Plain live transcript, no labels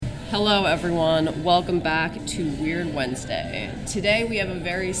Hello everyone, welcome back to Weird Wednesday. Today we have a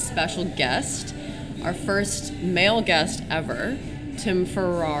very special guest, our first male guest ever, Tim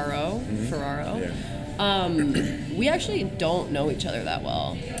Ferraro. Yeah. We actually don't know each other that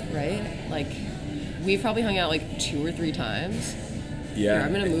well, right? Like, we've probably hung out like 2 or 3 times. Yeah. Here,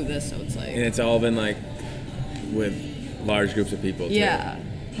 I'm gonna move this so it's like... And it's all been like with large groups of people too. Yeah.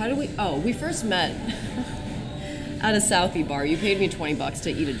 How do we... Oh, we first met at a Southie bar. You paid me $20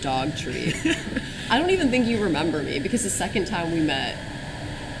 to eat a dog treat. I don't even think you remember me because the second time we met,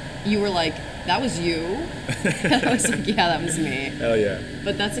 you were like, that was you? And I was like, yeah, that was me. Hell yeah.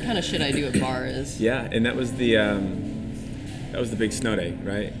 But that's the kind of shit I do at bars. Yeah, and that was the big snow day,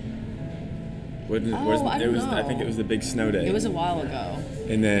 right? I don't know. I think it was the big snow day. It was a while ago.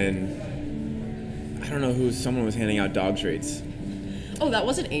 And then I don't know someone was handing out dog treats. Oh, that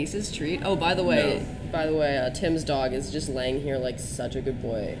wasn't Ace's treat. Oh, by the way, Tim's dog is just laying here like such a good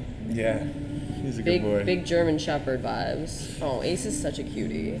boy. Yeah, he's a good boy. Big German Shepherd vibes. Oh, Ace is such a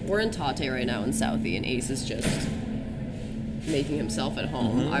cutie. We're in Tate right now in Southie, and Ace is just making himself at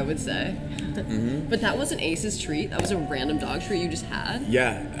home, I would say. But that wasn't Ace's treat. That was a random dog treat you just had.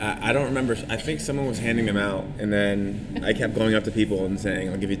 Yeah, I don't remember. I think someone was handing them out, and then I kept going up to people and saying,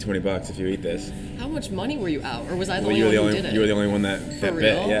 "I'll give you $20 if you eat this." How much money were you out, or was I the only one who did it? You were the only one that For bit.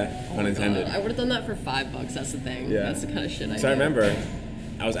 real? Yeah, Oh unintended. God. I would have done that for $5. That's the thing. Yeah. That's the kind of shit I do. So I remember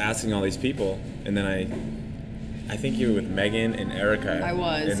I was asking all these people, and then I think you were with Megan and Erica. I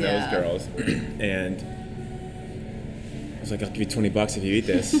was, and yeah. those girls, and I was like, "I'll give you $20 if you eat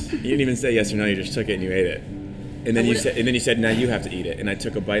this." You didn't even say yes or no. You just took it and you ate it. And then you said, "Now you have to eat it." And I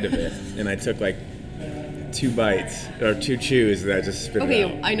took a bite of it, and I took like 2 bites or 2 chews, and I just spit it out.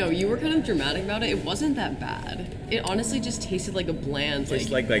 Okay, I know you were kind of dramatic about it. It wasn't that bad. It honestly just tasted like a bland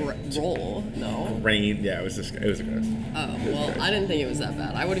roll. No. Rain. Yeah, it was gross. Oh well, I didn't think it was that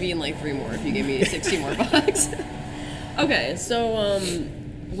bad. I would have eaten like 3 more if you gave me 60 more bucks. Okay, so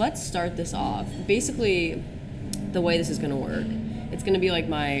let's start this off. Basically, the way this is gonna work, it's gonna be like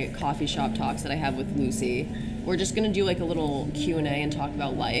my coffee shop talks that I have with Lucy. We're just gonna do like a little Q&A and talk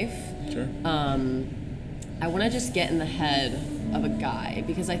about life. Sure. I want to just get in the head of a guy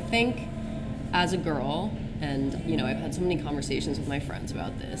because I think as a girl, and you know, I've had so many conversations with my friends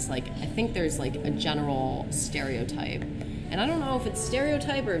about this, like I think there's like a general stereotype, and I don't know if it's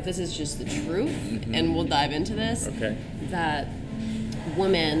stereotype or if this is just the truth, and we'll dive into this. Okay. That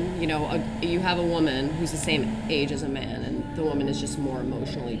women, you know, you have a woman who's the same age as a man, and the woman is just more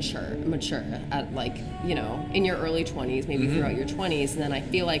emotionally mature at, like, you know, in your early 20s, maybe throughout your 20s, and then I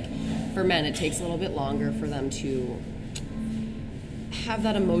feel like for men it takes a little bit longer for them to have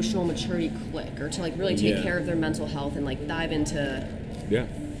that emotional maturity click, or to like really take care of their mental health and like dive into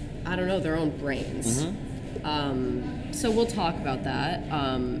I don't know, their own brains. So we'll talk about that.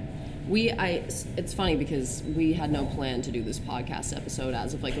 It's funny because we had no plan to do this podcast episode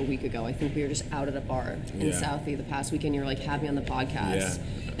as of like a week ago. I think we were just out at a bar in Southie the past weekend. You're like, have me on the podcast. Yeah.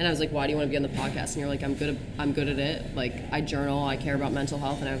 And I was like, why do you want to be on the podcast? And you're like, I'm good at it. Like, I journal, I care about mental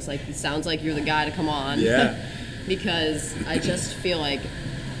health. And I was like, it sounds like you're the guy to come on. Yeah. Because I just feel like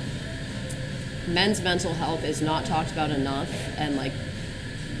men's mental health is not talked about enough, and like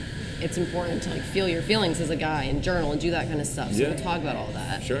it's important to like feel your feelings as a guy and journal and do that kind of stuff. So we'll talk about all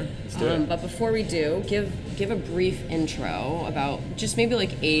that. Sure, let's do it. But before we do, give a brief intro about just maybe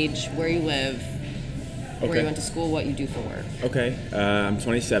like age, where you live, where you went to school, what you do for work. Okay, I'm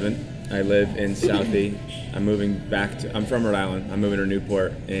 27. I live in Southie. I'm from Rhode Island. I'm moving to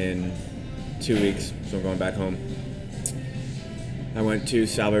Newport in 2 weeks, so I'm going back home. I went to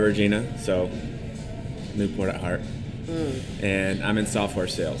Salve Regina, so Newport at heart. And I'm in software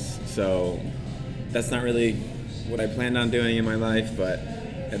sales, so that's not really what I planned on doing in my life, but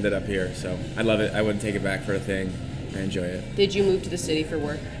ended up here, so I love it. I wouldn't take it back for a thing. I enjoy it. Did you move to the city for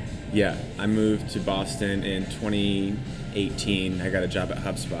work? Yeah, I moved to Boston in 2018. I got a job at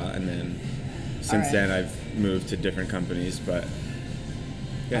HubSpot, and then since then I've moved to different companies, but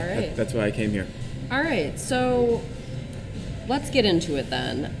yeah, that's why I came here. All right, so let's get into it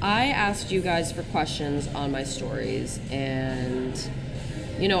then. I asked you guys for questions on my stories, and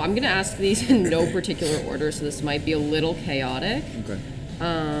you know, I'm gonna ask these in no particular order, so this might be a little chaotic. Okay.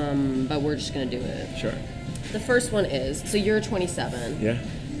 But we're just gonna do it. Sure. The first one is, so you're 27. Yeah.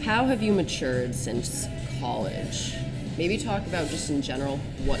 How have you matured since college? Maybe talk about just in general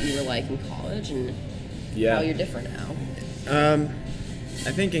what you were like in college and how you're different now.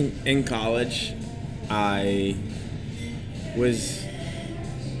 I think in college, I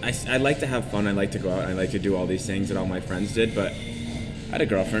like to have fun. I like to go out. I like to do all these things that all my friends did. But I had a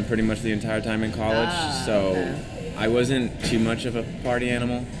girlfriend pretty much the entire time in college, I wasn't too much of a party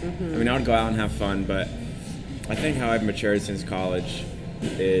animal. I mean, I would go out and have fun, but I think how I've matured since college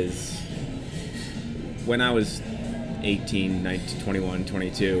is when I was 18, 19, 21,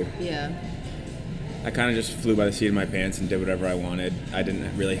 22, Yeah. I kind of just flew by the seat of my pants and did whatever I wanted. I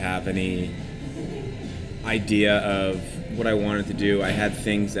didn't really have any idea of what I wanted to do. I had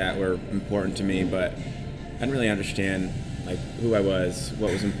things that were important to me, but I didn't really understand like who I was,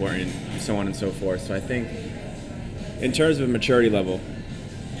 what was important, so on and so forth. So I think in terms of maturity level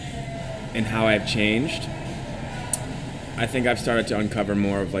and how I've changed, I think I've started to uncover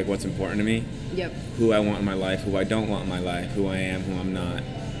more of like what's important to me. Yep. Who I want in my life, who I don't want in my life, who I am, who I'm not.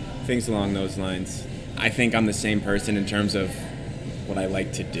 Things along those lines. I think I'm the same person in terms of what I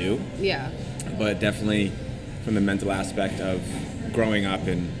like to do, Yeah. but definitely from the mental aspect of growing up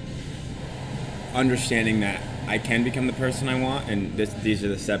and understanding that I can become the person I want, and these are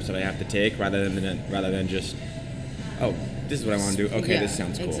the steps that I have to take rather than just, oh, this is what I want to do. Okay, Yeah, this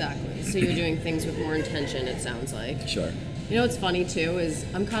sounds cool. Exactly. So you're doing things with more intention, it sounds like. Sure. You know what's funny too is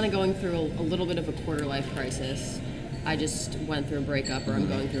I'm kind of going through a little bit of a quarter life crisis. I just went through a breakup, or I'm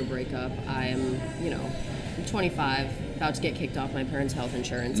going through a breakup. I'm 25, about to get kicked off my parents' health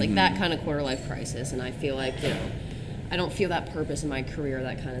insurance, like that kind of quarter life crisis. And I feel like, I don't feel that purpose in my career,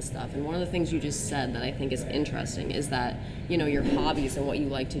 that kind of stuff. And one of the things you just said that I think is interesting is that, your hobbies and what you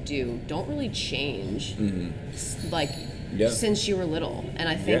like to do don't really change, since you were little. And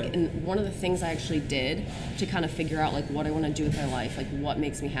I think and one of the things I actually did to kind of figure out like what I want to do with my life, like what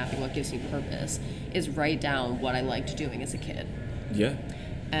makes me happy, what gives me purpose, is write down what I liked doing as a kid. Yeah.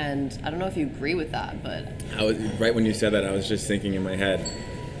 And I don't know if you agree with that, but Right when you said that, I was just thinking in my head,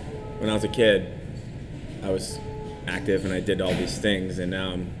 when I was a kid, I was active and I did all these things, and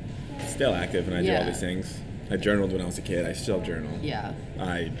now I'm still active and I do all these things. I journaled when I was a kid. I still journal. Yeah.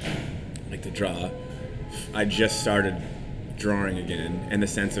 I like to draw. I just started drawing again, in the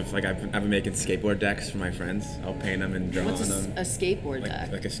sense of like I've been making skateboard decks for my friends. I'll paint them and draw What's on them. a skateboard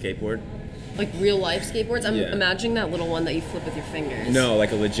deck? Like a skateboard. Like real life skateboards? I'm imagining that little one that you flip with your fingers. No,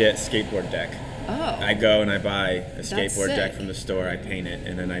 like a legit skateboard deck. Oh. I go and I buy a skateboard sick. deck from the store, I paint it,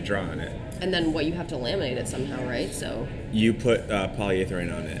 and then I draw on it. And then you have to laminate it somehow, right? So you put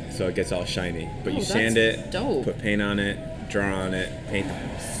polyethylene on it, so it gets all shiny. But you sand it, dope. Put paint on it, draw on it, paint.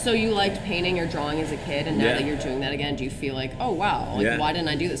 So you liked painting or drawing as a kid, and now that you're doing that again, do you feel like, oh wow, why didn't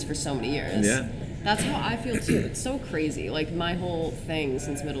I do this for so many years? Yeah. That's how I feel too. It's so crazy. Like my whole thing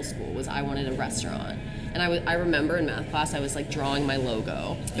since middle school was I wanted a restaurant. And I remember in math class I was like drawing my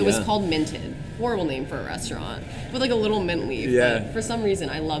logo. It was called Minted. Horrible name for a restaurant. With like a little mint leaf. Yeah. But for some reason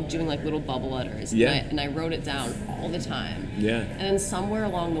I loved doing like little bubble letters. Yeah. And I wrote it down all the time. Yeah. And then somewhere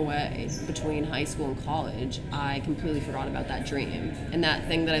along the way, between high school and college, I completely forgot about that dream. And that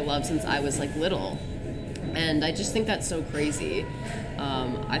thing that I loved since I was like little. And I just think that's so crazy.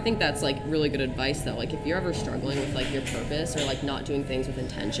 I think that's like really good advice though. Like if you're ever struggling with like your purpose or like not doing things with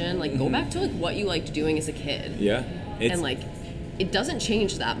intention, like go back to like what you liked doing as a kid. Yeah. And like it doesn't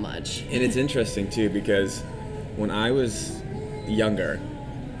change that much. And it's interesting too, because when I was younger,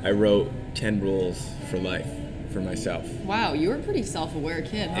 I wrote 10 rules for life for myself. Wow, you were a pretty self-aware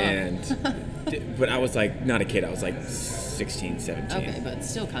kid, huh? And but I was like not a kid, I was like 16, 17. Okay, but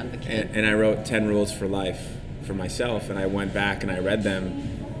still kind of a kid. And I wrote 10 rules for life for myself, and I went back and I read them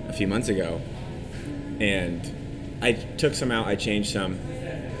a few months ago, and I took some out, I changed some,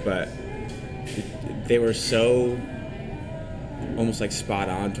 but they were so almost like spot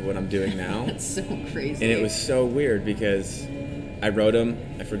on to what I'm doing now. That's so crazy. And it was so weird because I wrote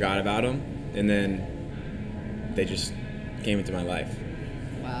them, I forgot about them, and then they just came into my life.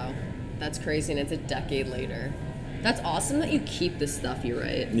 Wow, that's crazy, and it's a decade later. That's awesome that you keep the stuff you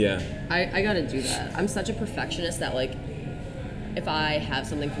write. Yeah. I gotta do that. I'm such a perfectionist that like if I have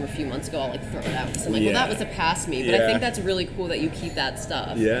something from a few months ago, I'll like throw it out because I'm like, well, that was a past me. But I think that's really cool that you keep that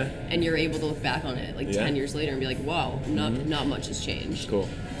stuff. Yeah. And you're able to look back on it like 10 years later and be like, wow, not much has changed. Cool.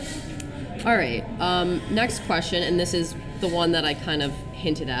 All right. Next question, and this is the one that I kind of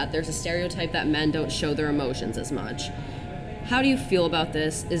hinted at. There's a stereotype that men don't show their emotions as much. How do you feel about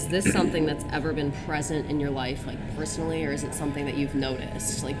this? Is this something that's ever been present in your life, like personally, or is it something that you've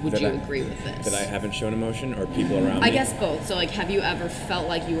noticed? Like, would you agree with this? That I haven't shown emotion, or people around me? I guess both. So, like, have you ever felt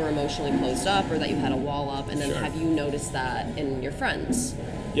like you were emotionally closed up, or that you had a wall up, and then have you noticed that in your friends?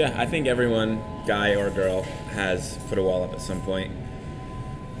 Yeah, I think everyone, guy or girl, has put a wall up at some point.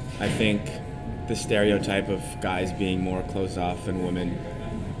 I think the stereotype of guys being more closed off than women,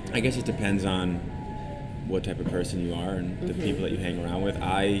 I guess it depends on what type of person you are and the people that you hang around with.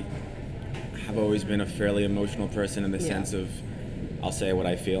 I have always been a fairly emotional person in the sense of I'll say what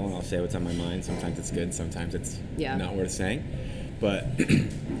I feel and I'll say what's on my mind. Sometimes it's good, sometimes it's not worth saying. But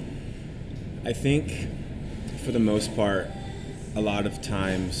I think for the most part, a lot of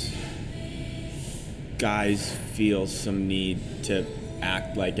times guys feel some need to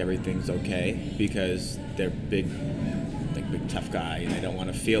act like everything's okay because they're big tough guy and they don't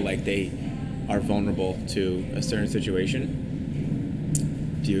want to feel like they are vulnerable to a certain situation.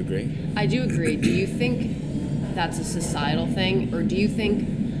 Do you agree? I do agree. Do you think that's a societal thing, or do you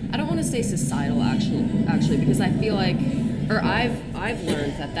think, I don't want to say societal actually because I feel like, or I've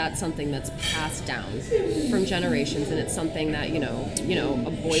learned that that's something that's passed down from generations, and it's something that you know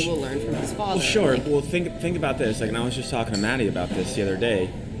a boy will learn from his father. Well, sure. Like, Well, think about this. Like, and I was just talking to Maddie about this the other day.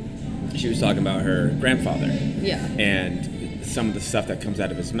 She was talking about her grandfather. Yeah. And some of the stuff that comes out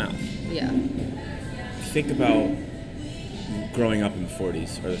of his mouth. Yeah. Think about growing up in the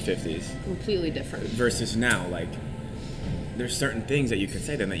 40s or the 50s. Completely different. Versus now, like, there's certain things that you can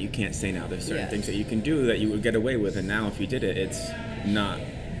say then that you can't say now. There's certain things that you can do that you would get away with, and now if you did it, it's not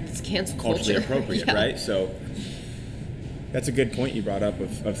cancel culturally culture. appropriate, right? So that's a good point you brought up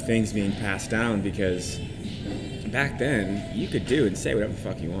of things being passed down, because back then you could do and say whatever the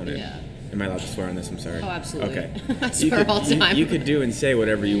fuck you wanted. Yeah. Am I allowed to swear on this? I'm sorry. Oh, absolutely. Okay. I swear all the time. You could do and say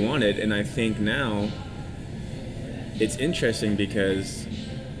whatever you wanted, and I think now it's interesting because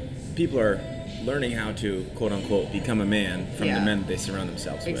people are learning how to, quote unquote, become a man from the men that they surround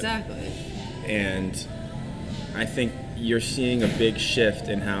themselves with. Exactly. And I think you're seeing a big shift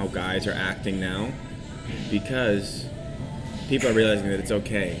in how guys are acting now, because people are realizing that it's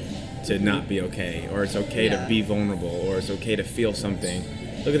okay to not be okay, or it's okay to be vulnerable, or it's okay to feel something.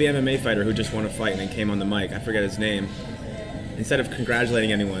 Look at the MMA fighter who just won a fight and then came on the mic. I forget his name. Instead of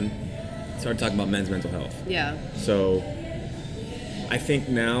congratulating anyone, started talking about men's mental health. Yeah. So I think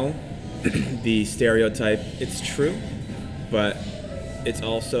now the stereotype, it's true, but it's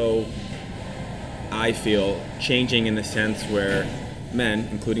also, I feel, changing in the sense where men,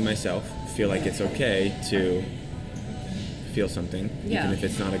 including myself, feel like it's okay to feel something, even if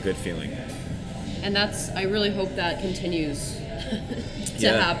it's not a good feeling. And I really hope that continues to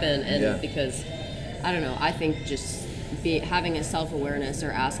happen, and because, I don't know, I think just having a self-awareness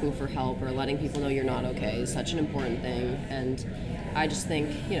or asking for help or letting people know you're not okay is such an important thing, and I just think,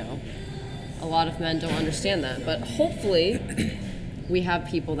 a lot of men don't understand that, but hopefully we have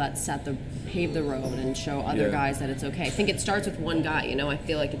people that pave the road and show other guys that it's okay. I think it starts with one guy, I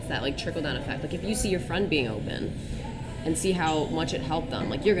feel like it's that trickle-down effect. Like if you see your friend being open and see how much it helped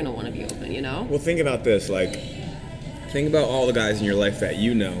them, you're going to want to be open, Well, think about this, think about all the guys in your life that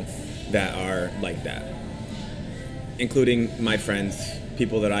you know that are like that, including my friends,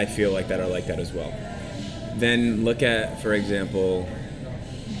 people that I feel like that are like that as well. Then look at, for example,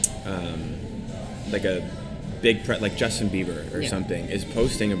 like a big like Justin Bieber or something is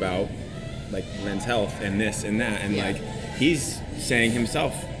posting about men's health and this and that, and he's saying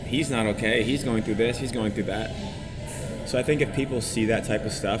himself he's not okay, he's going through this, he's going through that. So I think if people see that type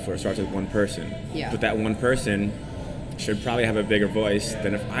of stuff where it starts with one person, but that one person should probably have a bigger voice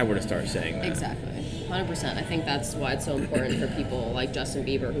than if I were to start saying that. Exactly. 100%. I think that's why it's so important for people like Justin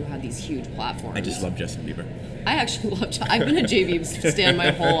Bieber, who have these huge platforms. I just love Justin Bieber. I actually love I've been a JB stan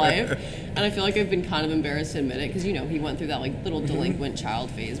my whole life, and I feel like I've been kind of embarrassed to admit it, because he went through that little delinquent child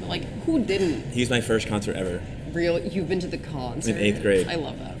phase, but who didn't? He's my first concert ever. Really? You've been to the concert? In 8th grade. I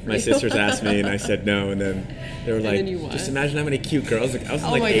love that. My sisters asked me, and I said no, and then they were like, just imagine how many cute girls. I was in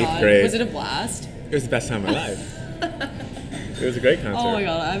 8th grade. Was it a blast? It was the best time of my life. It was a great concert. Oh my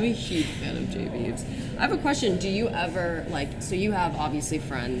god, I'm a huge fan of JB's. I have a question. Do you ever, so you have obviously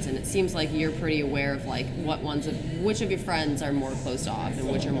friends, and it seems like you're pretty aware of which of your friends are more closed off and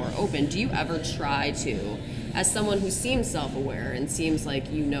which are more open. Do you ever try to, as someone who seems self-aware and seems like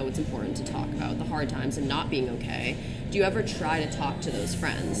it's important to talk about the hard times and not being okay, do you ever try to talk to those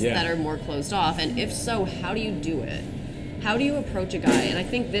friends that are more closed off? And if so, how do you do it? How do you approach a guy? And I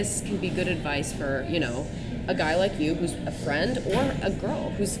think this can be good advice for, a guy like you who's a friend, or a girl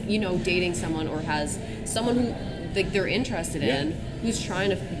who's, dating someone or has someone who they're interested in, who's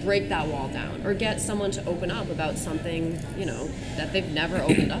trying to break that wall down or get someone to open up about something, that they've never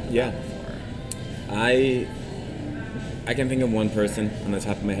opened up about before. I can think of one person on the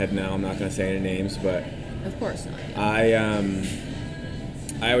top of my head now. I'm not going to say any names, but of course not. I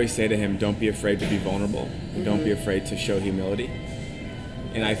always say to him, don't be afraid to be vulnerable. Mm-hmm. Don't be afraid to show humility.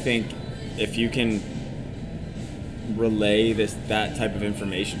 And I think if you can relay that type of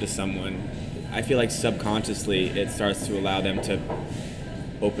information to someone, I feel like subconsciously it starts to allow them to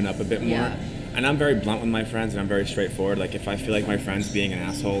open up a bit more. And I'm very blunt with my friends, and I'm very straightforward. If I feel like my friend's being an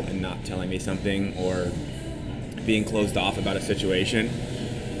asshole and not telling me something, or being closed off about a situation,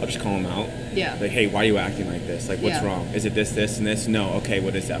 I'll just call them out. Yeah. Like, hey, why are you acting like this? Like, what's Yeah. wrong? Is it this, this, and this? No. Okay,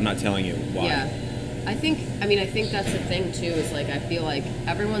 what is that? I'm not telling you why. Yeah. I think that's the thing too, is like, I feel like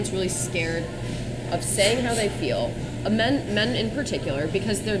everyone's really scared of saying how they feel. Men in particular,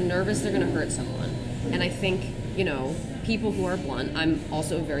 because they're nervous they're going to hurt someone. And I think, people who are blunt, I'm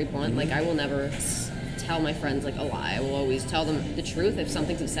also very blunt. Like, I will never tell my friends like a lie. I will always tell them the truth. If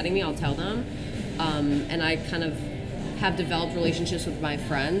something's upsetting me, I'll tell them. And I kind of have developed relationships with my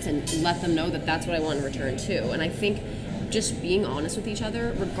friends and let them know that that's what I want in return too. And I think just being honest with each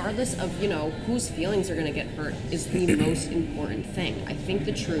other, regardless of, whose feelings are going to get hurt, is the most important thing. I think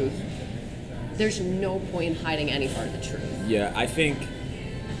the truth, there's no point in hiding any part of the truth. Yeah, I think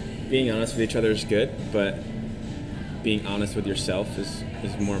being honest with each other is good, but being honest with yourself is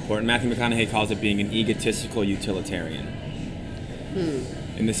more important. Matthew McConaughey calls it being an egotistical utilitarian.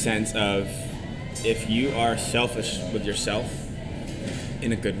 In the sense of, if you are selfish with yourself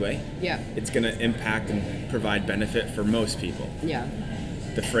in a good way, it's going to impact and provide benefit for most people. Yeah.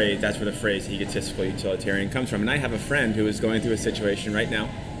 That's where the phrase egotistical utilitarian comes from. And I have a friend who is going through a situation right now,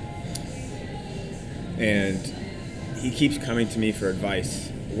 and he keeps coming to me for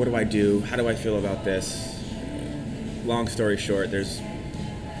advice. What do I do? How do I feel about this? Long story short, there's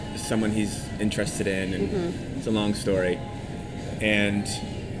someone he's interested in, and it's a long story. And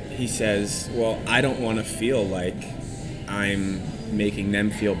he says, well, I don't want to feel like I'm making them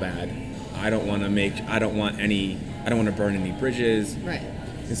feel bad. I don't want to burn any bridges. Right.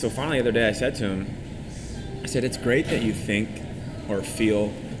 And so finally the other day I said to him, it's great that you think or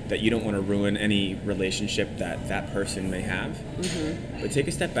feel that you don't want to ruin any relationship that person may have. But take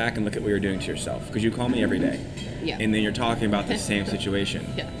a step back and look at what you're doing to yourself, because you call me every day. Yeah. And then you're talking about the same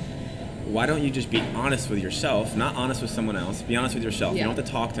situation. Yeah. Why don't you just be honest with yourself, not honest with someone else, be honest with yourself. Yeah. You don't have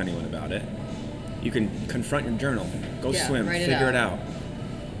to talk to anyone about it. You can confront your journal, go swim, figure it out.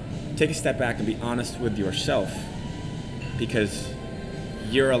 Take a step back and be honest with yourself, because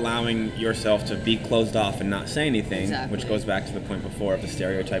you're allowing yourself to be closed off and not say anything, which goes back to the point before of the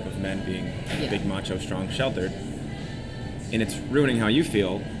stereotype of men being big, macho, strong, sheltered. And it's ruining how you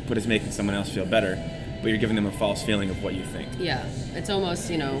feel, but it's making someone else feel better, but you're giving them a false feeling of what you think. Yeah. It's almost,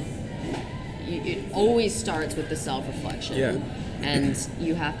 it always starts with the self-reflection. Yeah. And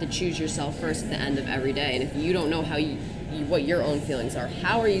you have to choose yourself first at the end of every day. And if you don't know what your own feelings are,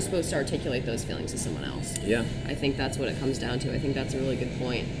 how are you supposed to articulate those feelings to someone else? Yeah. I think that's what it comes down to. I think that's a really good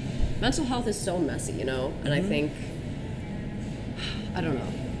point. Mental health is so messy, And I think, I don't know.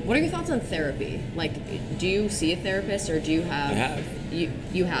 What are your thoughts on therapy? Like, do you see a therapist, or do you have... I have.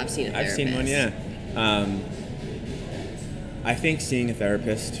 You have seen a therapist? I've seen one, yeah. I think seeing a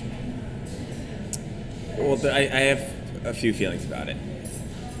therapist... Well, I have a few feelings about it.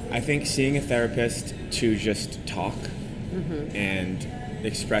 I think seeing a therapist to just talk and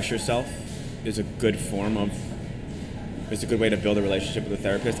express yourself is a good way to build a relationship with a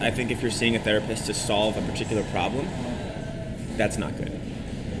therapist. I think if you're seeing a therapist to solve a particular problem, that's not good.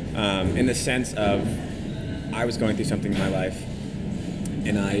 In the sense of, I was going through something in my life,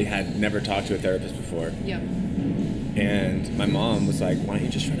 and I had never talked to a therapist before. Yep. And my mom was like, why don't you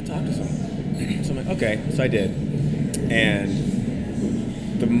just try to talk to someone? So I'm like, okay. So I did.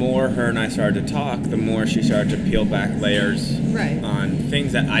 And the more her and I started to talk, the more she started to peel back layers on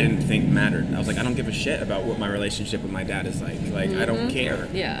things that I didn't think mattered. I was like, I don't give a shit about what my relationship with my dad is like. Like, I don't care.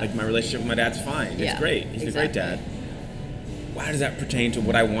 Yeah. Like, my relationship with my dad's fine. It's great. He's a great dad. Why does that pertain to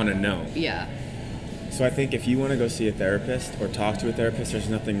what I want to know? Yeah. So I think if you want to go see a therapist or talk to a therapist, there's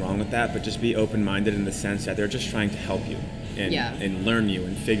nothing wrong with that, but just be open-minded in the sense that they're just trying to help you and learn you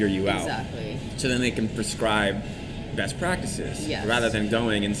and figure you out. Exactly. So then they can prescribe best practices rather than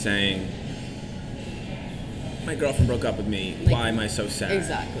going and saying, my girlfriend broke up with me, like, why am I so sad?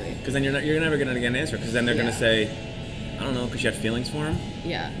 Exactly. Because then you're never going to get an answer, because then they're going to say, I don't know, because you have feelings for him?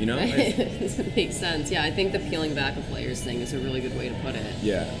 Yeah. It makes sense. Yeah, I think the peeling back of layers thing is a really good way to put it.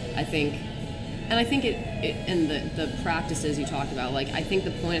 Yeah. I think it and the practices you talked about, like, I think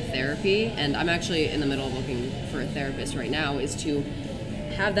the point of therapy, and I'm actually in the middle of looking for a therapist right now, is to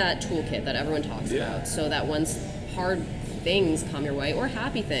have that toolkit that everyone talks about, so that once hard things come your way, or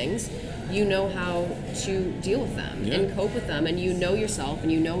happy things, you know how to deal with them and cope with them, and you know yourself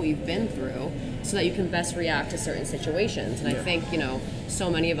and you know what you've been through, so that you can best react to certain situations. And I think, so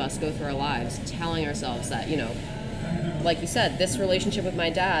many of us go through our lives telling ourselves that, like you said, this relationship with my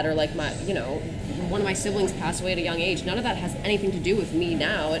dad, or like one of my siblings passed away at a young age, none of that has anything to do with me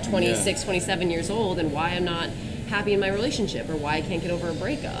now at 26, 27 years old, and why I'm not happy in my relationship, or why I can't get over a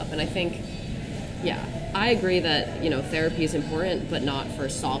breakup. And I think, I agree that, therapy is important, but not for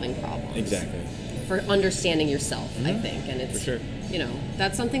solving problems. Exactly. for understanding yourself, I think. And it's, For sure. you know,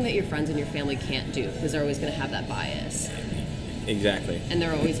 that's something that your friends and your family can't do because they're always going to have that bias. Exactly. And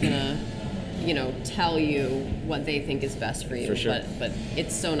they're always going to, you know, tell you what they think is best for you. For sure. But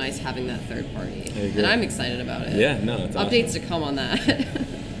it's so nice having that third party. I agree. And I'm excited about it. Yeah, no, it's awesome. Updates to come on that.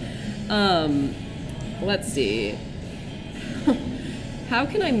 Let's see. How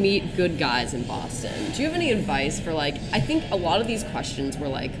can I meet good guys in Boston? Do you have any advice for, like, I think a lot of these questions were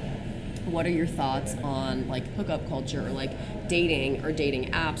like, what are your thoughts on, like, hookup culture or, like, dating or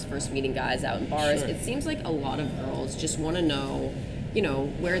dating apps versus meeting guys out in bars? Sure. It seems like a lot of girls just want to know, you know,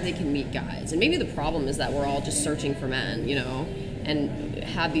 where they can meet guys. And maybe the problem is that we're all just searching for men, you know, and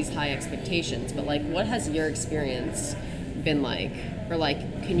have these high expectations. But, like, what has your experience been like? Or, like,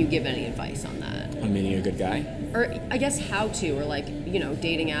 can you give any advice on that? On meeting a good guy? Or I guess how to, or, like, you know,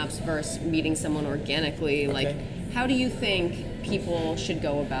 dating apps versus meeting someone organically. Okay. Like, how do you think people should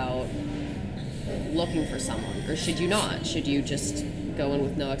go about looking for someone? Or should you not? Should you just go in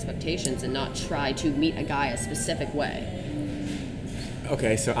with no expectations and not try to meet a guy a specific way?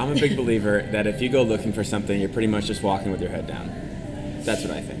 Okay, so I'm a big believer that if you go looking for something, you're pretty much just walking with your head down. That's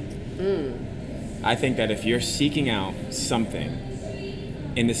what I think. I think that if you're seeking out something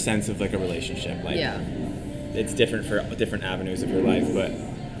in the sense of, like, a relationship, like, Yeah. it's different for different avenues of your life, but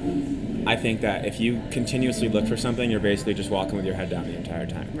I think that if you continuously look for something, you're basically just walking with your head down the entire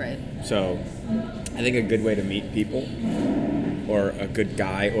time. Right. So I think a good way to meet people, or a good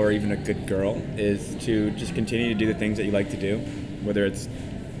guy, or even a good girl, is to just continue to do the things that you like to do, whether it's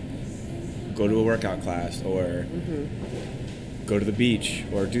go to a workout class or go to the beach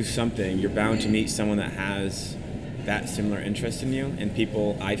or do something. You're bound to meet someone that has that similar interest in you, and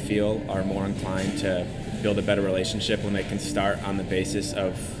people, I feel, are more inclined to build a better relationship when they can start on the basis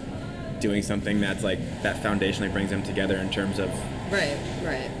of doing something that's, like, that foundationally brings them together in terms of Right.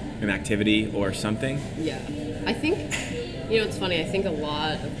 an activity or something. Yeah. I think, you know, it's funny, I think a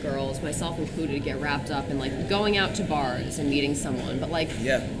lot of girls, myself included, get wrapped up in, like, going out to bars and meeting someone. But, like,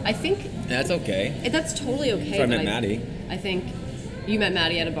 Yeah. I think That's okay. that's totally okay. So I but met Maddie. I think you met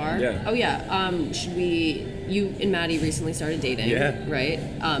Maddie at a bar? Yeah. Oh, yeah. You and Maddie recently started dating, Yeah. right?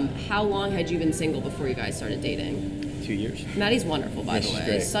 How long had you been single before you guys started dating? 2 years. Maddie's wonderful, by Yeah, the she's way.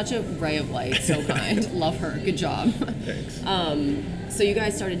 great. Such a ray of light, so kind. Love her. Good job. Thanks. So you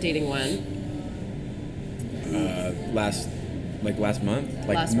guys started dating when? Last month.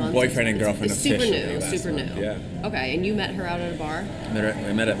 Like, Last month? boyfriend and It's girlfriend super officially new, last super month. new. Yeah. Okay, and you met her out at a bar?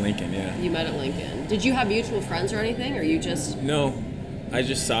 I met at Lincoln, yeah. You met at Lincoln. Did you have mutual friends or anything, or you just... No, I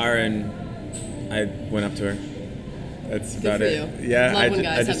just saw her and I went up to her. That's Good about for it. you. Yeah, Love I, when ju-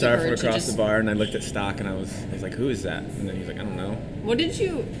 guys I have just the saw her from courage to across just- the bar and I looked at stock and I was like, who is that? And then he's like, I don't know. What did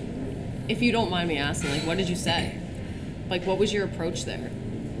you... If you don't mind me asking, like, what did you say? Like, what was your approach there?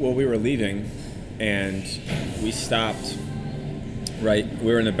 Well, we were leaving and we stopped we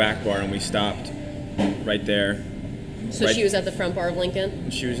were in the back bar and we stopped right there. So Right- she was at the front bar of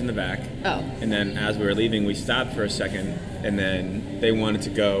Lincoln? She was in the back. Oh. And then as we were leaving, we stopped for a second, and then they wanted to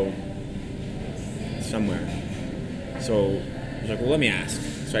go somewhere. So I was like, well, let me ask.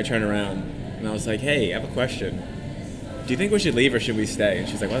 So I turned around, and I was like, hey, I have a question. Do you think we should leave or should we stay? And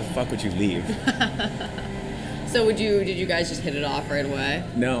she's like, why the fuck would you leave? So did you guys just hit it off right away?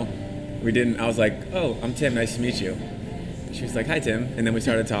 No, we didn't. I was like, oh, I'm Tim, nice to meet you. She was like, hi, Tim. And then we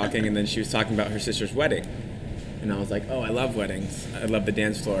started talking, and then she was talking about her sister's wedding. And I was like, oh, I love weddings. I love the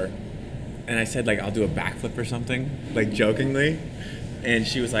dance floor. And I said, like, I'll do a backflip or something, like, jokingly. And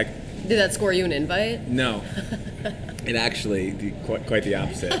she was like, Did that score you an invite? no. It actually, quite the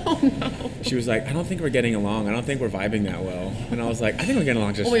opposite. Oh, no. She was like, I don't think we're getting along. I don't think we're vibing that well. And I was like, I think we're getting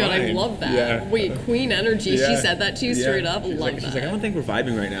along just Oh my fine. god, I love that. Yeah. Wait, queen energy. Yeah. She said that to you straight up? She's Love like, that. She's like, I don't think we're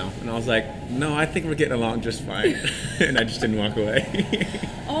vibing right now. And I was like, no, I think we're getting along just fine. And I just didn't walk away.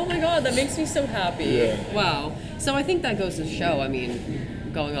 Oh my god, that makes me so happy. Yeah. Wow. So I think that goes to show, I mean,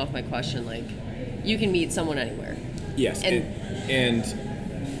 going off my question, like, you can meet someone anywhere. Yes, and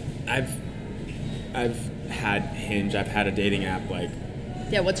I've had Hinge, I've had a dating app, like,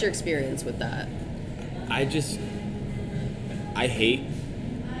 Yeah, what's your experience with that? I hate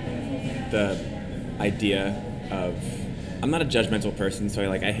the idea of, I'm not a judgmental person, so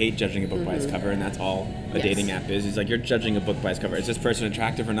I hate judging a book by its cover, and that's all a Yes. dating app is. It's like, you're judging a book by its cover. Is this person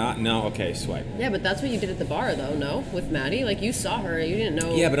attractive or not? No? Okay, swipe. Yeah, but that's what you did at the bar, though, no? With Maddie? Like, you saw her, you didn't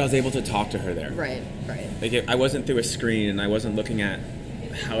know... Yeah, but I was able to talk to her there. Right. Like, I wasn't through a screen, and I wasn't looking at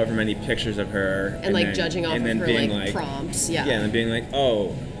however many pictures of her. And like, then, judging off and of then her, being like, prompts, yeah. Yeah, and then being like,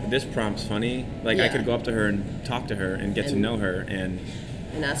 oh, this prompt's funny. Like, I Yeah. could go up to her and talk to her and get to And know her and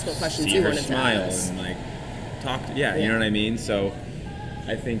And ask what questions see you her wanted smile to ask. and, like, talk to, you know what I mean? So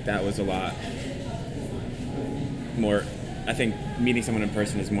I think that was a lot more. I think meeting someone in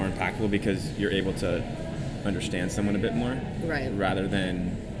person is more impactful because you're able to understand someone a bit more, Right. rather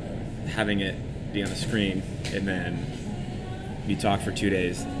than having it be on the screen and then you talk for 2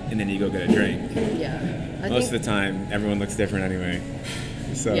 days and then you go get a drink. Yeah. Most of the time, everyone looks different anyway.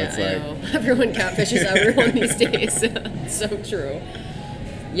 So yeah, it's I like know. Everyone catfishes everyone these days. So true.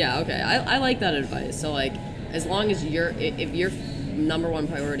 Yeah, okay. I like that advice. So like, as long as if your number one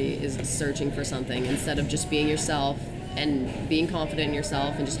priority is searching for something instead of just being yourself and being confident in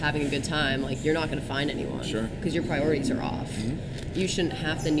yourself and just having a good time, like, you're not going to find anyone. Sure. Because your priorities are off. Mm-hmm. You shouldn't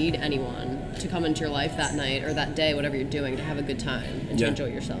have to need anyone to come into your life that night or that day, whatever you're doing, to have a good time and to enjoy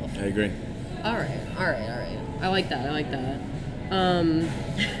yourself. I agree. All right. I like that.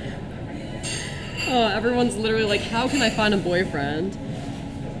 Oh, everyone's literally like, how can I find a boyfriend?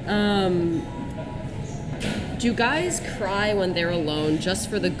 Do guys cry when they're alone just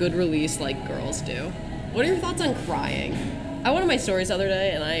for the good release like girls do? What are your thoughts on crying? I went on my stories the other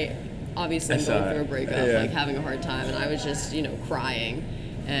day, and I obviously am going through a breakup, like having a hard time, and I was just, crying.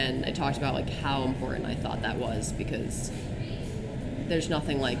 And I talked about like how important I thought that was, because there's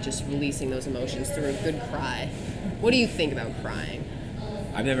nothing like just releasing those emotions through a good cry. What do you think about crying?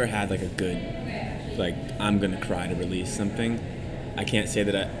 I've never had like a good, like, I'm gonna cry to release something. I can't say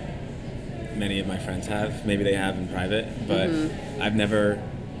that many of my friends have. Maybe they have in private, but I've never.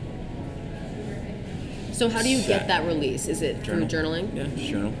 So how do you get that release? Is it through journaling? Yeah, just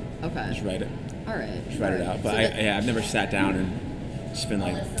journal. Okay. Just write it. All right. Just write it out. But I've never sat down and just been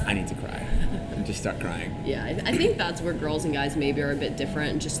like, I need to cry, and just start crying. Yeah, I think that's where girls and guys maybe are a bit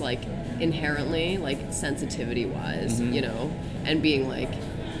different, just like inherently, like sensitivity-wise, and being like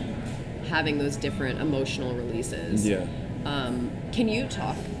having those different emotional releases. Yeah. Can you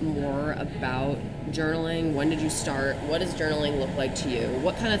talk more about journaling? When did you start? What does journaling look like to you?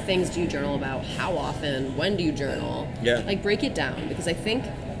 What kind of things do you journal about? How often? When do you journal? Yeah. Like, break it down, because I think,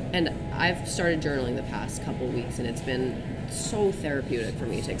 and I've started journaling the past couple weeks, and it's been so therapeutic for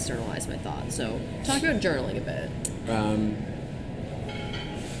me to externalize my thoughts. So talk about journaling a bit.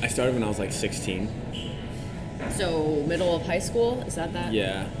 I started when I was like 16. So middle of high school? Is that?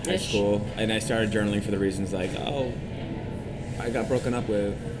 Yeah, high school. And I started journaling for the reasons like, I got broken up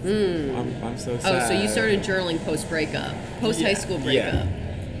with. I'm so sad. Oh, so you started journaling post-breakup, post-high school breakup.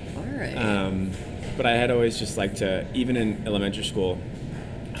 Yeah. All right. But I had always just liked to, even in elementary school,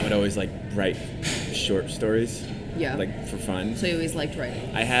 I would always like write short stories. Yeah. Like for fun. So you always liked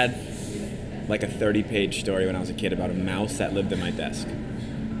writing. I had like a 30-page story when I was a kid about a mouse that lived at my desk.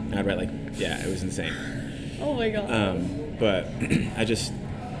 And I'd write it was insane. Oh my god. But I just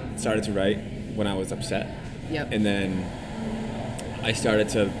started to write when I was upset. Yep. And then I started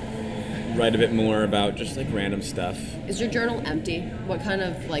to write a bit more about just like random stuff. Is your journal empty? What kind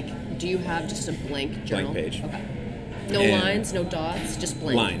of, do you have just a blank journal? Blank page. Okay. No lines, no dots, just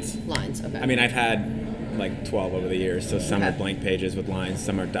blank? Lines, okay. I mean, I've had like 12 over the years, so some are blank pages with lines,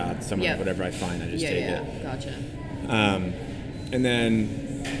 some are dots, some are whatever I find, I just take it. Yeah, gotcha. And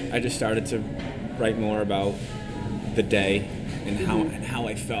then I just started to write more about the day and how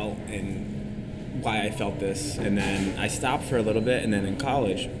I felt and why I felt this. And then I stopped for a little bit, and then in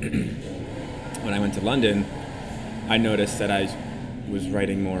college, when I went to London, I noticed that I was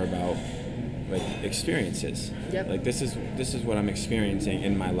writing more about like experiences. Yep. Like this is what I'm experiencing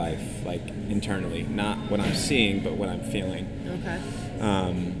in my life, like internally, not what I'm seeing, but what I'm feeling. Okay.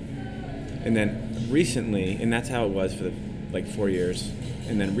 And then recently, and that's how it was for 4 years,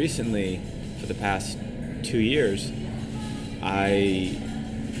 and then recently, for the past 2 years, I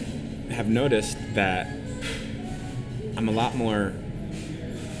have noticed that I'm a lot more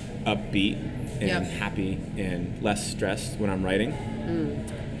upbeat and happy and less stressed when I'm writing.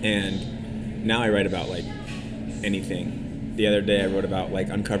 And now I write about like anything. The other day I wrote about like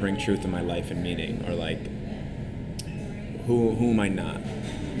uncovering truth in my life and meaning, or like who am I not?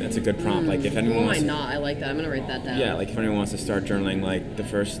 That's a good prompt. Like if anyone wants I like that. I'm gonna write that down. Yeah, like if anyone wants to start journaling, like the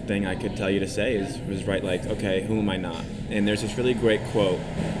first thing I could tell you to say was write like, okay, who am I not? And there's this really great quote,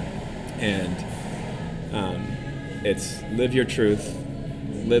 and it's live your truth,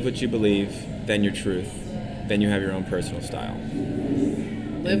 live what you believe, then your truth, then you have your own personal style.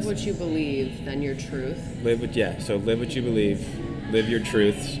 Live what you believe, then your truth. So live what you believe, live your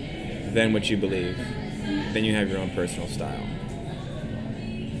truths, then what you believe, then you have your own personal style.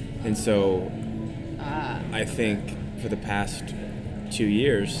 And so I think for the past 2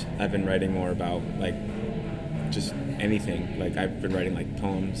 years, I've been writing more about like just anything. Like I've been writing like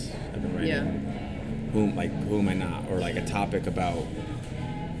poems. I've been writing who am I not, or like a topic about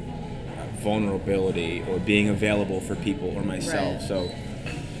vulnerability or being available for people or myself. Right. So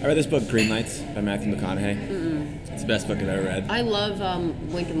I read this book, Green Lights, by Matthew McConaughey. It's the best book I've ever read. I love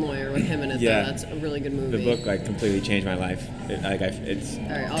Lincoln Lawyer with him in it. Yeah. Though. That's a really good movie. The book like completely changed my life. It's all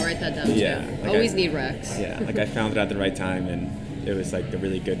right. I'll write that down. Yeah, too. like Always need Rex. Yeah, like I found it at the right time, and it was like a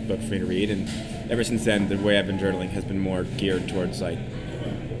really good book for me to read. And ever since then, the way I've been journaling has been more geared towards like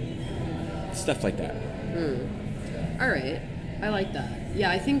stuff like that. All right. I like that. Yeah,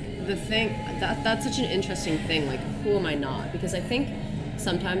 I think the thing that's such an interesting thing. Like, who am I not? Because I think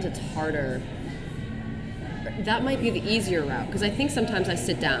sometimes it's harder. That might be the easier route, because I think sometimes I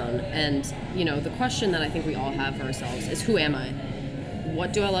sit down and, the question that I think we all have for ourselves is, who am I?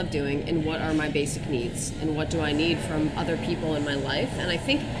 What do I love doing, and what are my basic needs, and what do I need from other people in my life? And I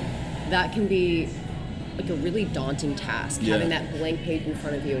think that can be like a really daunting task, having that blank page in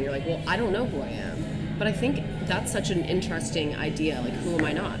front of you, and you're like, well, I don't know who I am. But I think that's such an interesting idea, like, who am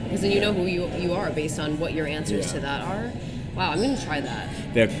I not? Because then you know who you are based on what your answers to that are. Wow, I'm going to try that.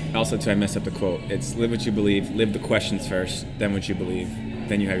 Also, too, I messed up the quote. It's live what you believe, live the questions first, then what you believe,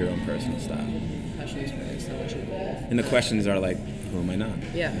 then you have your own personal style. Questions first, then what you believe. And the questions are like, who am I not?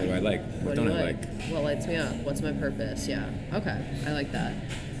 Yeah. What do I like? What don't I like? What lights me up? What's my purpose? Yeah. Okay, I like that.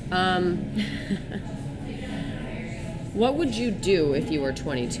 What would you do if you were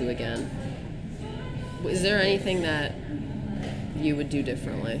 22 again? Is there anything that you would do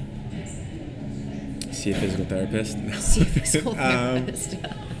differently? See a physical therapist? See a physical therapist.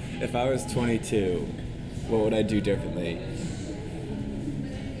 If I was 22, what would I do differently?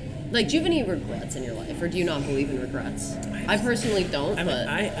 Like, do you have any regrets in your life, or do you not believe in regrets? I personally don't, but...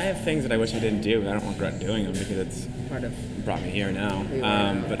 I have things that I wish I didn't do, but I don't regret doing them because it's part of brought me here now.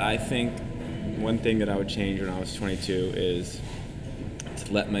 But I think one thing that I would change when I was 22 is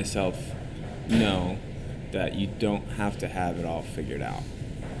to let myself know that you don't have to have it all figured out.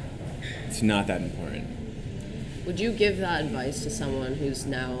 It's not that important. Would you give that advice to someone who's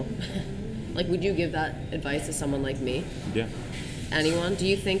now... like, would you give that advice to someone like me? Yeah. Anyone? Do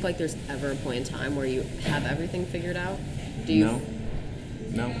you think, like, there's ever a point in time where you have everything figured out? Do you...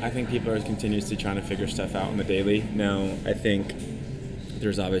 No. I think people are continuously trying to figure stuff out on the daily. Now, I think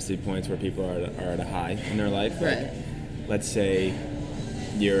there's obviously points where people are at a high in their life. Right. Like, let's say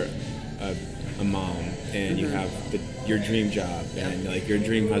you're a mom and you have your dream job and like your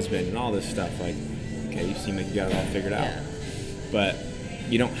dream husband and all this stuff. Like, okay, you seem like you got it all figured out. Yeah. But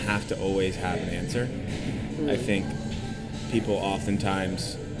you don't have to always have an answer. I think people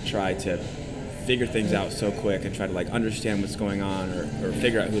oftentimes try to figure things out so quick and try to like understand what's going on or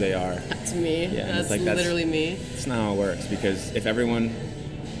figure out who they are. That's me. Yeah, that's literally me. It's not how it works, because if everyone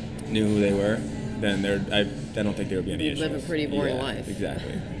knew who they were, then I don't think there would be any issues. You'd live a pretty boring life.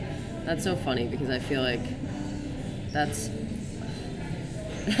 Exactly. That's so funny, because I feel like that's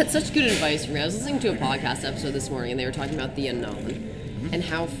such good advice for me. I was listening to a podcast episode this morning, and they were talking about the unknown and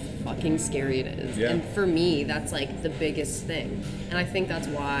how fucking scary it is. Yeah. And for me, that's like the biggest thing. And I think that's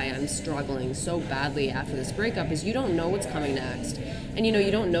why I'm struggling so badly after this breakup, is you don't know what's coming next. And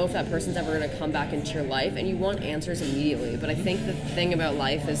you don't know if that person's ever going to come back into your life, and you want answers immediately. But I think the thing about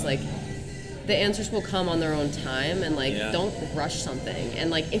life is like, the answers will come on their own time, and like, don't rush something. And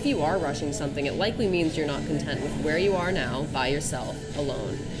like, if you are rushing something, it likely means you're not content with where you are now, by yourself,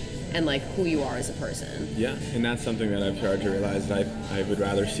 alone, and like who you are as a person. Yeah, and that's something that I've started to realize that I would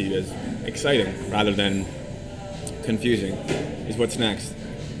rather see as exciting rather than confusing. Is what's next?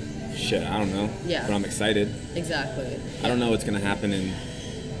 Shit, I don't know. Yeah. But I'm excited. Exactly. I don't know what's gonna happen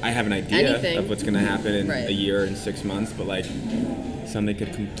I have an idea of what's gonna happen in a year and 6 months, but like, something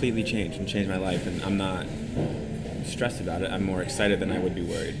could completely change my life, and I'm not stressed about it. I'm more excited than I would be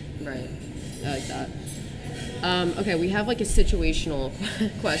worried. Right. I like that. Okay, we have like a situational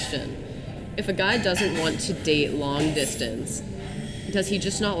question. If a guy doesn't want to date long distance, does he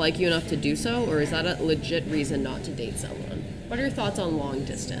just not like you enough to do so, or is that a legit reason not to date someone? What are your thoughts on long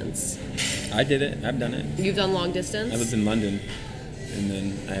distance? I did it. I've done it. You've done long distance? I lived in London, and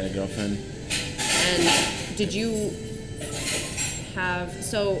then I had a girlfriend. And did you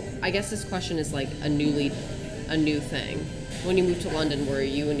so I guess this question is like a new thing. When you moved to London, were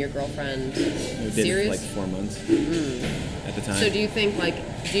you and your girlfriend serious? We did it for like 4 months at the time. So do you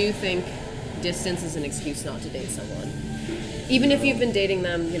think distance is an excuse not to date someone? Even if you've been dating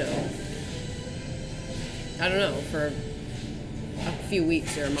them, I don't know, for a few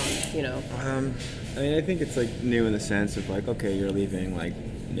weeks or a month, I mean, I think it's like new in the sense of like, okay, you're leaving, like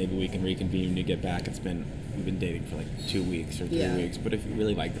maybe we can reconvene when you get back. We've been dating for like 2 weeks or 3 weeks. But if you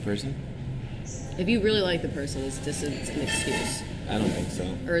really like the person, is this an excuse? I don't think so.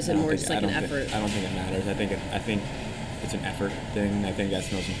 Or is it more just like an effort? I don't think it matters. I think it's an effort thing. I think that's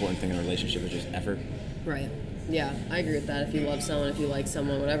the most important thing in a relationship, is just effort. Right. Yeah, I agree with that. If you love someone, if you like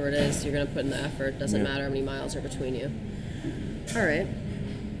someone, whatever it is, you're going to put in the effort. Doesn't matter how many miles are between you. All right.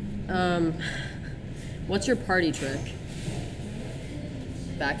 What's your party trick?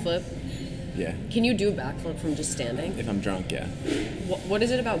 Backflip? Yeah. Can you do a backflip from just standing? If I'm drunk, yeah. What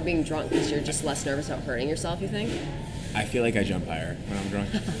is it about being drunk? Because you're just less nervous about hurting yourself, you think? I feel like I jump higher when I'm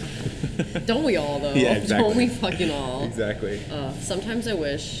drunk. Don't we all, though? Yeah, exactly. Don't we fucking all? Exactly. Sometimes I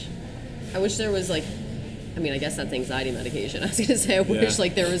wish there was like, I mean, I guess that's anxiety medication. I was gonna say, I wish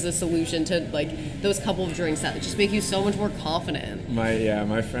like there was a solution to like those couple of drinks that just make you so much more confident.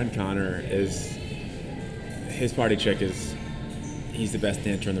 My friend Connor his party trick is he's the best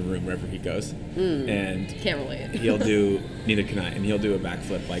dancer in the room wherever he goes, and Can't relate. neither can I, and he'll do a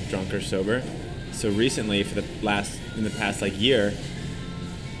backflip like drunk or sober. So recently, in the past like year,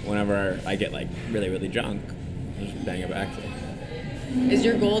 whenever I get like really really drunk, I'll just bang a backflip. Is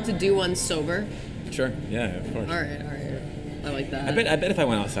your goal to do one sober? Sure. Yeah, of course. All right. I like that. I bet if I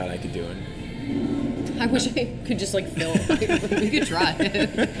went outside, I could do it. I wish I could just like film. We could try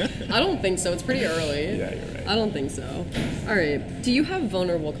it. I don't think so. It's pretty early. Yeah, you're right. I don't think so. All right. Do you have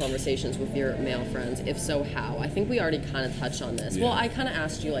vulnerable conversations with your male friends? If so, how? I think we already kind of touched on this. Yeah. Well, I kind of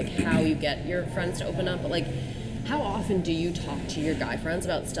asked you like how you get your friends to open up, but like how often do you talk to your guy friends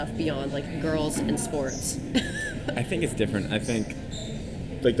about stuff beyond like girls and sports? I think it's different. I think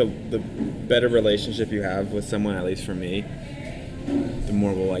like the better relationship you have with someone, at least for me, the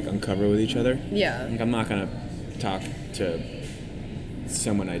more we'll like uncover with each other. Yeah. Like I'm not gonna talk to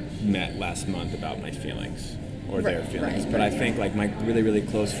someone I met last month about my feelings or their feelings. But I think like my really, really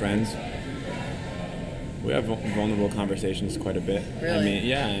close friends, we have vulnerable conversations quite a bit. Really? I mean,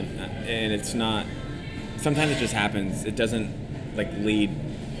 yeah, and it's not. Sometimes it just happens. It doesn't like lead.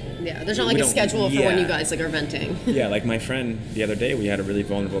 Yeah, there's not like a schedule for when you guys like are venting. Yeah, like my friend the other day, we had a really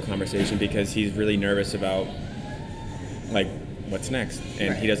vulnerable conversation because he's really nervous about like what's next,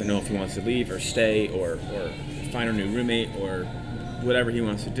 and he doesn't know if he wants to leave or stay or find a new roommate or whatever he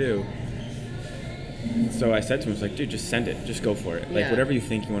wants to do. So I said to him, I was like, dude, just send it, just go for it. Like whatever you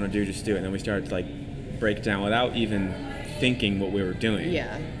think you want to do, just do it. And then we started to like break down without even thinking what we were doing.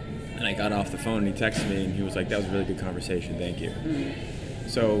 Yeah. And I got off the phone and he texted me and he was like, that was a really good conversation, thank you.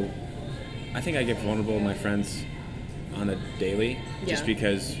 So I think I get vulnerable with my friends on a daily, just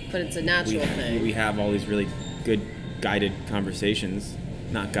because. But it's a natural thing. We have all these really good guided conversations,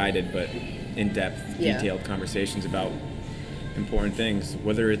 not guided, but in-depth, detailed conversations about important things,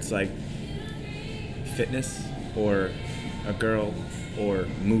 whether it's like fitness or a girl or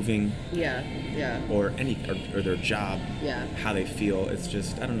moving, or anything, or their job, how they feel. It's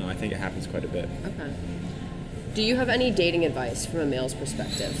just, I don't know, I think it happens quite a bit. Okay. Do you have any dating advice from a male's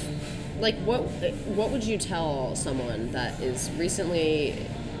perspective? Like, what would you tell someone that is recently,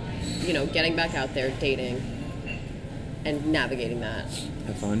 getting back out there, dating, and navigating that?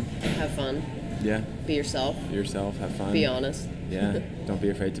 Have fun. Have fun. Yeah. Be yourself. Be yourself. Have fun. Be honest. Yeah. Don't be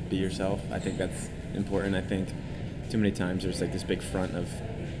afraid to be yourself. I think that's important. I think too many times there's like this big front of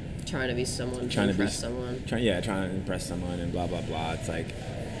trying to be someone, trying to impress someone. Trying to impress someone and blah blah blah. It's like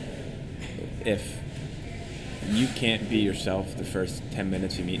if you can't be yourself the first 10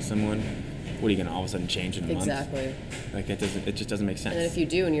 minutes you meet someone, what are you gonna all of a sudden change in a month? Exactly. Like it just doesn't make sense. And if you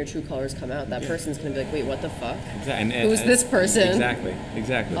do and your true colors come out, that person's gonna be like, wait, what the fuck? Exactly. Who's this person?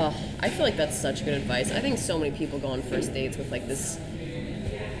 Exactly. Oh, I feel like that's such good advice. I think so many people go on first dates with like this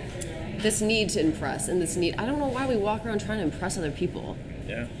need to impress and this need. I don't know why we walk around trying to impress other people.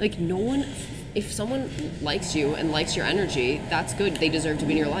 Yeah. Like no one. If someone likes you and likes your energy, that's good. They deserve to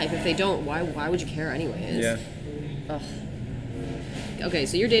be in your life. If they don't, why would you care anyways? Yeah. Ugh. Okay,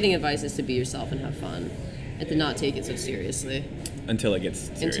 so your dating advice is to be yourself and have fun, and to not take it so seriously. Until it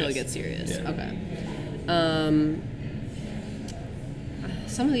gets serious. Yeah. Okay.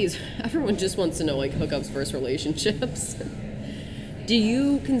 Some of these, everyone just wants to know like hookups versus relationships. Do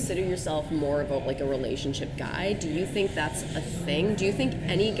you consider yourself more of a relationship guy? Do you think that's a thing? Do you think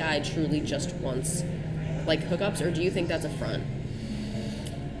any guy truly just wants like hookups, or do you think that's a front?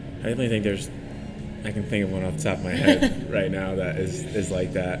 I definitely think I can think of one off the top of my head right now that is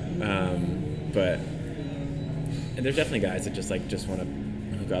like that. But and there's definitely guys that just want to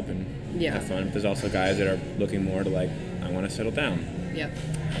hook up and have fun. But there's also guys that are looking more to like, I want to settle down. Yeah.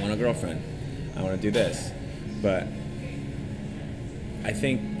 I want a girlfriend. I want to do this. But I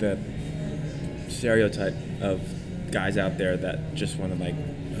think the stereotype of guys out there that just want to like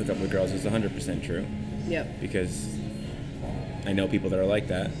hook up with girls is 100% true. Yep. Because I know people that are like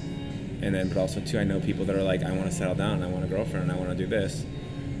that. But also too, I know people that are like, I want to settle down, I want a girlfriend, and I want to do this.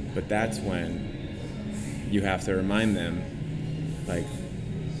 But that's when you have to remind them, like,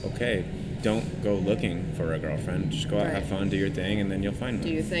 okay, don't go looking for a girlfriend. Just go out, have fun, do your thing, and then you'll find one.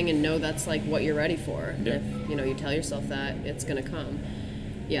 Do your thing and know that's like what you're ready for. Yeah. If, you know, you tell yourself that, it's gonna come.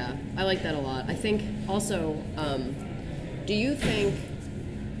 Yeah, I like that a lot. I think also, do you think,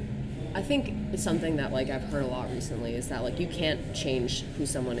 I think it's something that like I've heard a lot recently is that like you can't change who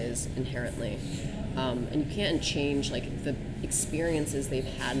someone is inherently. And you can't change like the experiences they've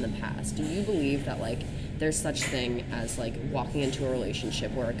had in the past. Do you believe that like there's such thing as like walking into a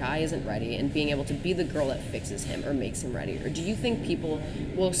relationship where a guy isn't ready and being able to be the girl that fixes him or makes him ready? Or do you think people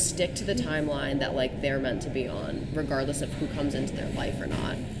will stick to the timeline that like they're meant to be on regardless of who comes into their life or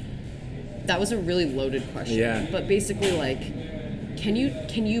not? That was a really loaded question. Yeah. But basically like, can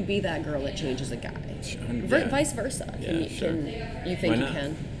you be that girl that changes a guy? Yeah. Vice versa. Yeah, Can you think you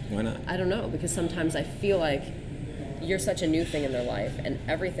can? Why not? I don't know, because sometimes I feel like you're such a new thing in their life, and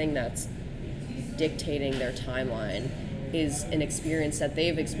everything that's dictating their timeline is an experience that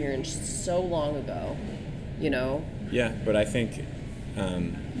they've experienced so long ago, you know? Yeah, but I think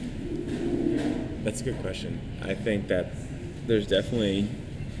that's a good question. I think that there's definitely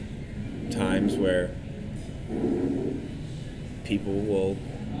times where people will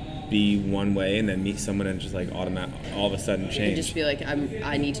be one way and then meet someone and just like all of a sudden change. And just be like,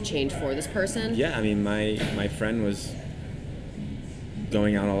 I need to change for this person. Yeah, I mean, my friend was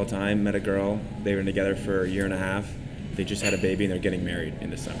going out all the time, met a girl, they were together for a year and a half, they just had a baby and they're getting married in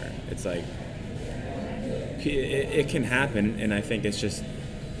the summer. It's like, it can happen, and I think it's just,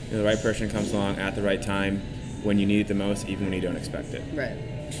 you know, the right person comes along at the right time when you need it the most, even when you don't expect it. Right.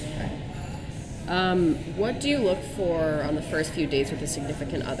 What do you look for on the first few dates with a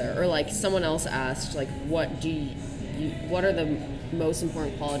significant other? Or like someone else asked, like, what are the most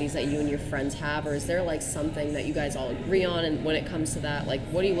important qualities that you and your friends have? Or is there like something that you guys all agree on? And when it comes to that, like,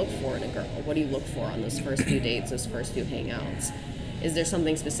 what do you look for in a girl? What do you look for on those first few dates, those first few hangouts? Is there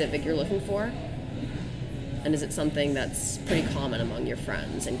something specific you're looking for? And is it something that's pretty common among your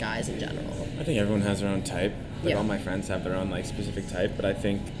friends and guys in general? I think everyone has their own type. Like, Yeah. all my friends have their own like specific type, but I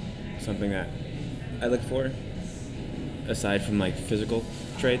think something that I look for, aside from like physical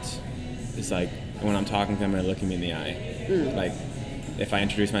traits, is like when I'm talking to them and they look me in the eye. Like if I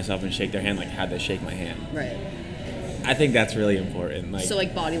introduce myself and shake their hand, like how they shake my hand. Right. I think that's really important. Like, So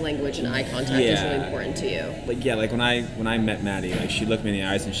like body language and eye contact is really important to you. Like when I met Maddie, like she looked me in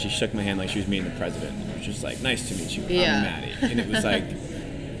the eyes and she shook my hand like she was meeting the president. It was just like, nice to meet you. Yeah. I'm Maddie. And it was like,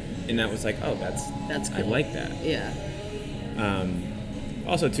 and that was like, oh, That's cool. I like that. Yeah.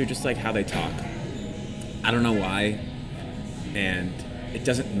 Also too, just like how they talk. I don't know why, and it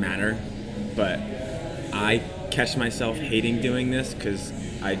doesn't matter, but I catch myself hating doing this because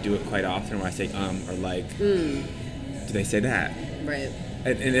I do it quite often where I say or like, do they say that? Right.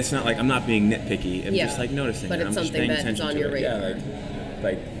 And it's not like I'm not being nitpicky. I'm Yeah. just like noticing. But it. it's I'm just something paying that's attention on to your it. radar. Yeah,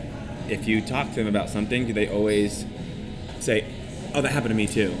 like if you talk to them about something, do they always say, "Oh, that happened to me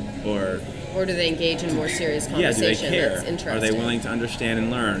too," or do they engage in more serious yeah, do they conversation? care? That's interesting. Are they willing to understand and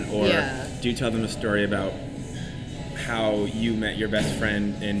learn? Or Yeah. do you tell them a story about how you met your best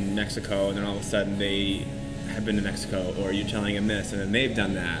friend in Mexico and then all of a sudden they have been to Mexico, or you telling them this and then they've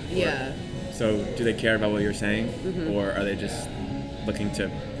done that? Or, Yeah. so do they care about what you're saying, or are they just looking to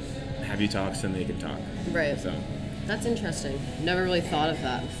have you talk so they can talk? Right. So That's interesting. Never really thought of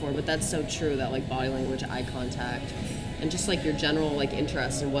that before, but that's so true, that like body language, eye contact, and just like your general like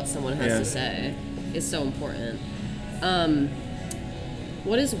interest in what someone has to say is so important.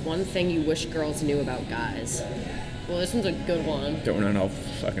 What is one thing you wish girls knew about guys? Well, this one's a good one. that we're not all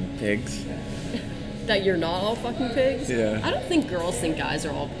fucking pigs. That you're not all fucking pigs? Yeah. I don't think girls think guys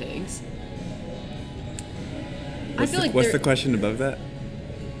are all pigs. What's the question above that?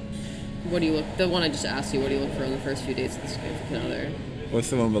 What do you look? The one I just asked you. What do you look for in the first few dates with a significant other? What's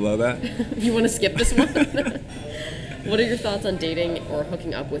the one below that? You want to skip this one? What are your thoughts on dating or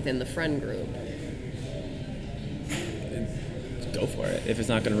hooking up within the friend group? Go for it. If it's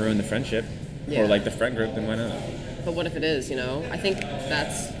not going to ruin the friendship Yeah. or like the friend group, then why not? But what if it is? You know, I think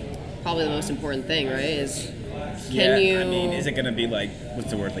that's probably the most important thing, right? Is Yeah, can you? I mean, is it going to be like,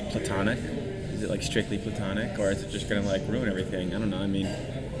 what's the word, like platonic? Is it like strictly platonic, or is it just going to like ruin everything? I don't know. I mean,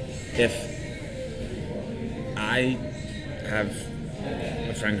 if I have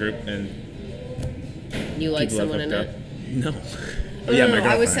a friend group and you like people have someone in hooked it? up, no. Oh, Yeah, no, my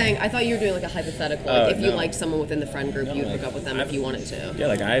I was girlfriend. saying, I thought you were doing like a hypothetical. Like if you no. liked someone within the friend group, you'd like, hook up with them if you wanted to. Yeah,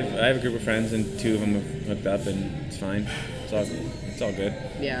 like I have a group of friends and two of them have hooked up and it's fine. It's all good.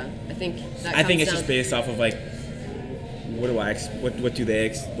 Yeah, I think that I think comes it's down- just based off of like, what do they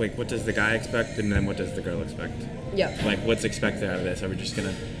like? What does the guy expect, and then what does the girl expect? Yeah. Like, what's expected out of this? Are we just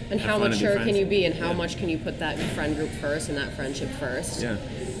gonna And how mature can you be, and how much can you put that friend group first and that friendship first? Yeah.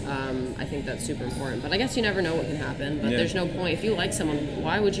 I think that's super important. But I guess you never know what can happen. But there's no point. If you like someone,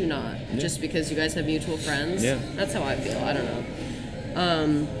 why would you not? Just because you guys have mutual friends? Yeah. That's how I feel. I don't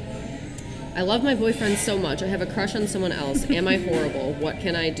know. I love my boyfriend so much. I have a crush on someone else. Am I horrible? What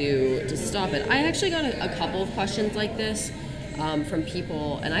can I do to stop it? I actually got a couple of questions like this from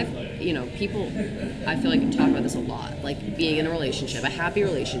people, and people, I feel like talk about this a lot, like being in a relationship, a happy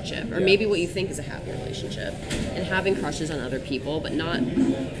relationship, or maybe what you think is a happy relationship, and having crushes on other people, but not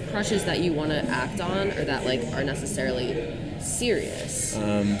crushes that you want to act on or that like are necessarily serious.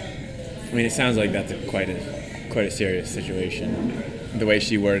 I mean, it sounds like that's quite a serious situation. The way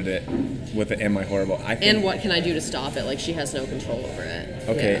she worded it with the "am I horrible?" And what can I do to stop it? Like, she has no control over it.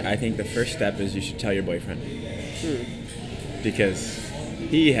 Okay, I think the first step is you should tell your boyfriend. Because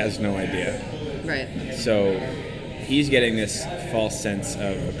he has no idea. Right. So he's getting this false sense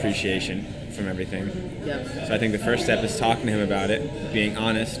of appreciation from everything. Yep. So I think the first step is talking to him about it, being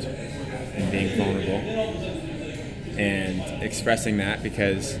honest and being vulnerable, and expressing that,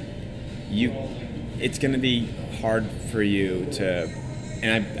 because it's going to be hard for you to,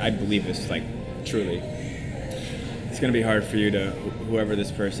 and I believe this, like, truly, it's going to be hard for you to, whoever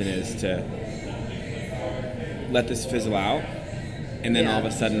this person is, to let this fizzle out, and then all of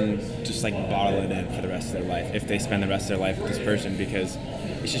a sudden just like bottle it in for the rest of their life, if they spend the rest of their life with this person, because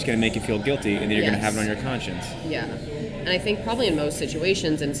it's just going to make you feel guilty, and then you're going to have it on your conscience. Yeah. And I think probably in most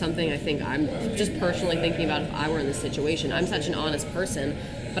situations, and something I think I'm just personally thinking about if I were in this situation, I'm such an honest person,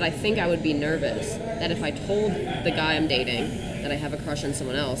 but I think I would be nervous that if I told the guy I'm dating that I have a crush on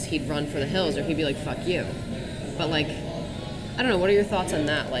someone else, he'd run for the hills, or he'd be like, fuck you. But like, I don't know, what are your thoughts on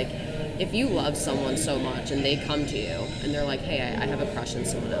that? Like, if you love someone so much and they come to you and they're like, hey, I have a crush on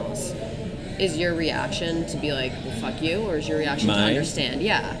someone else, is your reaction to be like, well, fuck you, or is your reaction to understand?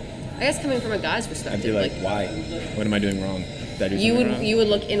 Yeah. I guess coming from a guy's perspective, I'd be like, why? What am I doing wrong? Did I do something wrong? You would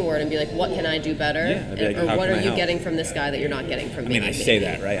look inward and be like, what can I do better? Yeah, I'd be like, or how what can are I you help? getting from this guy that you're not getting from me? I mean, I say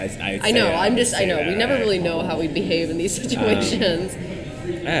that, right? I know. I know. We never really know how we behave in these situations.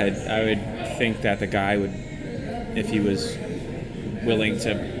 I would think that the guy would, if he was willing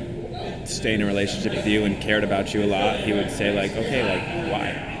to stay in a relationship with you and cared about you a lot, he would say like, okay, like,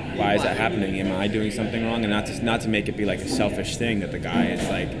 why is that happening? Am I doing something wrong? And not to make it be like a selfish thing that the guy is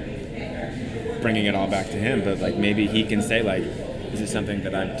like bringing it all back to him, but like maybe he can say like, is it something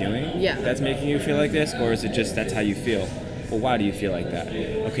that I'm doing that's making you feel like this, or is it just that's how you feel? Well, why do you feel like that?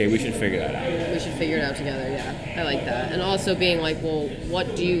 Okay, we should figure that out. We should figure it out together, yeah. I like that. And also being like, well,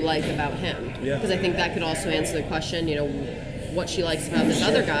 what do you like about him? Yeah. Because I think that could also answer the question, you know, what she likes about this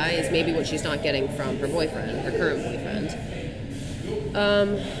other guy is maybe what she's not getting from her boyfriend, her current boyfriend.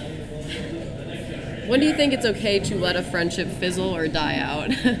 When do you think it's okay to let a friendship fizzle or die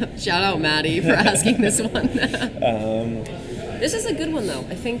out? Shout out Maddie for asking this one. This is a good one though.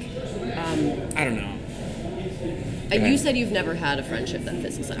 I think. I don't know. And you said you've never had a friendship that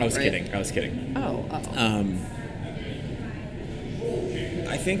fizzles out, I was right? kidding. Oh.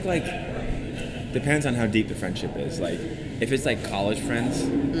 I think like depends on how deep the friendship is. Like if it's like college friends,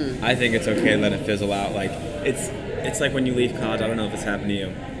 I think it's okay to let it fizzle out. Like it's like when you leave college. I don't know if it's happened to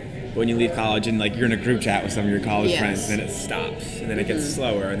you. When you leave college and like you're in a group chat with some of your college friends, then it stops and then it gets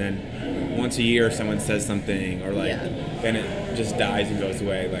slower, and then once a year someone says something, or like then it just dies and goes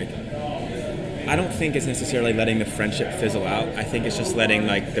away. Like I don't think it's necessarily letting the friendship fizzle out. I think it's just letting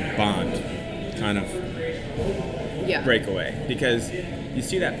like the bond kind of break away, because you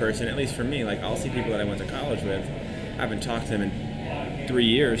see that person, at least for me, like I'll see people that I went to college with, I haven't talked to them in 3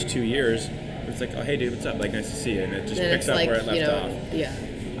 years, 2 years. It's like, oh hey dude, what's up? Like nice to see you, and it just picks up like, where it left off. Yeah.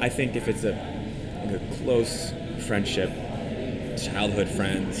 I think if it's a close friendship, childhood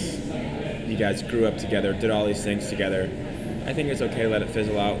friends, you guys grew up together, did all these things together, I think it's okay to let it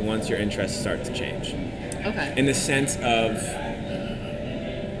fizzle out once your interests start to change. Okay. In the sense of,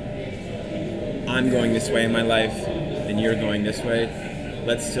 I'm going this way in my life, and you're going this way,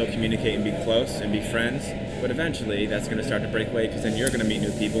 let's still communicate and be close and be friends. But eventually, that's going to start to break away, because then you're going to meet new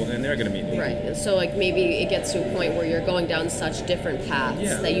people, and they're going to meet new people. Right. So, like, maybe it gets to a point where you're going down such different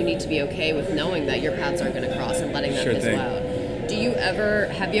paths that you need to be okay with knowing that your paths aren't going to cross and letting that fizzle out.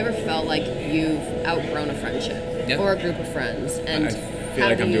 Have you ever felt like you've outgrown a friendship or a group of friends? And I feel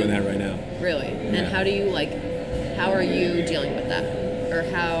like I'm doing that right now. Really? Yeah. And how are you dealing with that? Or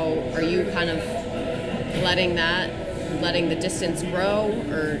how are you kind of letting the distance grow,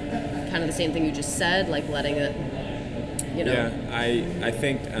 or kind of the same thing you just said, like letting it, you know? Yeah, I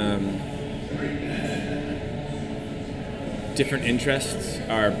think different interests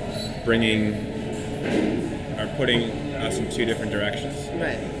are putting us in two different directions.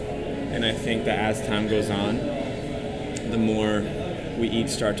 Right. And I think that as time goes on, the more we each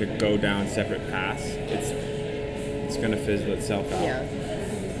start to go down separate paths, it's going to fizzle itself out. Yeah.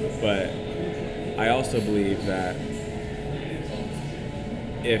 But I also believe that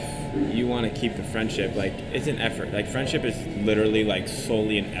if you want to keep the friendship, like, it's an effort. Like, friendship is literally, like,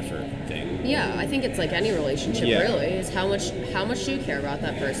 solely an effort thing. Yeah, I think it's like any relationship, really, is how much do you care about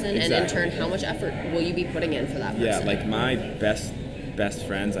that person, and in turn, how much effort will you be putting in for that person? Yeah, like, my best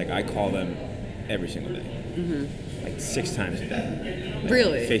friends, like, I call them every single day. Mm-hmm. Like, 6 times a day. Like,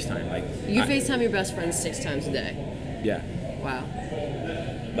 really? FaceTime, like... You FaceTime your best friends 6 times a day? Yeah. Wow.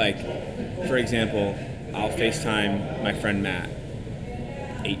 Like, for example, I'll FaceTime my friend Matt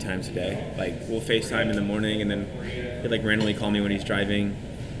 8 times a day. Like, we'll FaceTime in the morning, and then he'll, like, randomly call me when he's driving,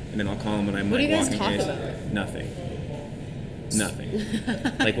 and then I'll call him when I'm, like, walking. What do you guys talk about? Nothing.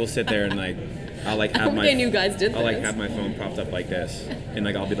 Like, we'll sit there and, like, I'll, like, have I knew guys did I'll, like, this. have my phone propped up like this, and,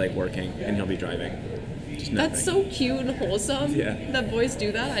 like, I'll be, like, working, and he'll be driving. Just nothing. That's so cute and wholesome. Yeah. That boys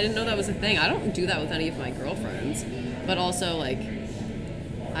do that. I didn't know that was a thing. I don't do that with any of my girlfriends, but also, like,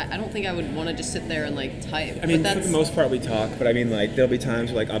 I don't think I would want to just sit there and, like, type. I mean, for the most part we talk, but I mean, like, there'll be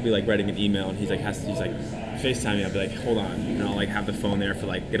times where, like, I'll be, like, writing an email, and he's like FaceTime me. I'll be like, hold on, and I'll, like, have the phone there for,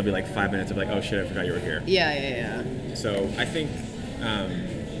 like, it'll be like 5 minutes of, like, oh shit, I forgot you were here. Yeah. So I think,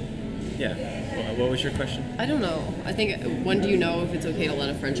 yeah. What was your question? I don't know. I think, when do you know if it's okay to let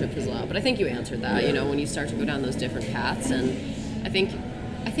a friendship fizzle out? But I think you answered that. You know, when you start to go down those different paths, and I think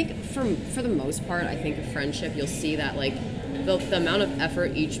for the most part, I think a friendship, you'll see that, like, the amount of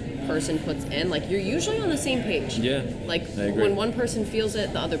effort each person puts in, like, you're usually on the same page. Yeah. Like, I agree. when one person feels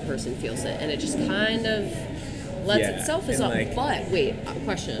it, the other person feels it, and it just kind of lets itself fizzle out. Like, but wait,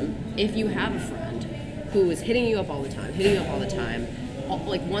 question: if you have a friend who is hitting you up all the time,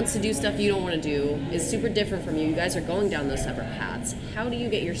 like, wants to do stuff you don't want to do, is super different from you, you guys are going down those separate paths, how do you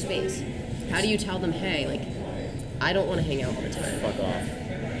get your space? How do you tell them, hey, like, I don't want to hang out all the time? Fuck off.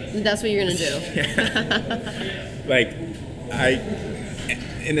 That's what you're gonna do. Like,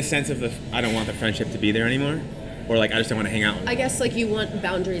 in the sense of I don't want the friendship to be there anymore, or, like, I just don't want to hang out with them. I guess, like, you want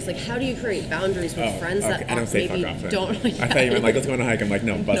boundaries. Like, how do you create boundaries with friends that I don't say maybe fuck off, don't? I thought you meant, like, let's go on a hike. I'm like,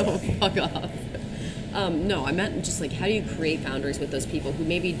 no, buzz off. Fuck off. No, I meant just, like, how do you create boundaries with those people who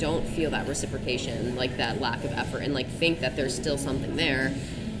maybe don't feel that reciprocation, like, that lack of effort, and, like, think that there's still something there,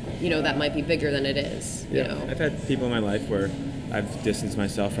 you know, that might be bigger than it is. Yeah. You know? I've had people in my life where I've distanced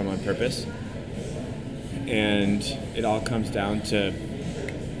myself from on purpose, and it all comes down to,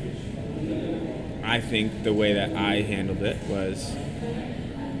 I think the way that I handled it was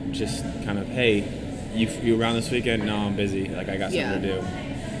just kind of, hey, you around this weekend? No, I'm busy. Like, I got something to do.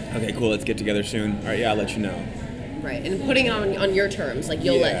 Okay, cool, let's get together soon. All right, yeah, I'll let you know. Right, and putting it on your terms. Like,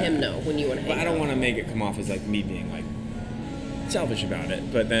 you'll let him know when you want to hang out. But I don't want to make it come off as, like, me being, like, selfish about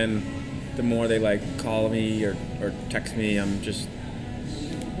it. But then the more they, like, call me or text me, I'm just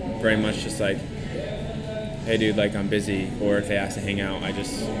very much just like, hey, dude, like, I'm busy. Or if they ask to hang out, I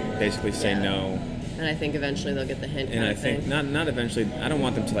just basically say no. And I think eventually they'll get the hint. And I think not eventually. I don't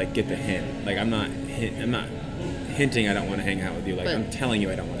want them to, like, get the hint. Like, I'm not hinting I don't want to hang out with you. Like, I'm telling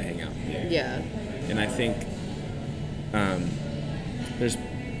you I don't want to hang out with you. Yeah. And I think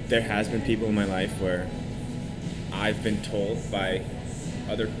there has been people in my life where I've been told by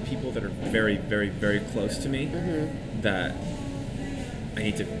other people that are very, very, very close to me that I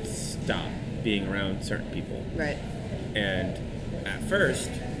need to stop being around certain people. Right. And at first,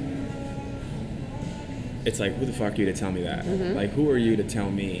 it's like, who the fuck are you to tell me that? Like, who are you to tell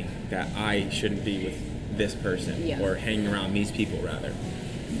me that I shouldn't be with this person or hanging around these people, rather?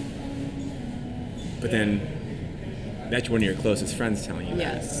 But then that's one of your closest friends telling you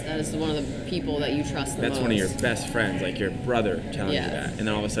that. Yes, that is one of the people that you trust the most. That's one of your best friends, like your brother telling you that. And then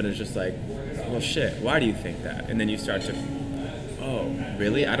all of a sudden it's just like, well, shit, why do you think that? And then you start to, oh,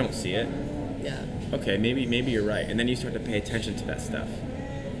 really? I don't see it. Yeah. Okay, maybe you're right. And then you start to pay attention to that stuff.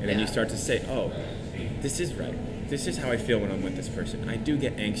 And then you start to say, oh, this is right. This is how I feel when I'm with this person. I do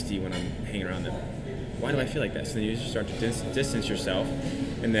get angsty when I'm hanging around them. Why do I feel like that? So then you just start to distance yourself.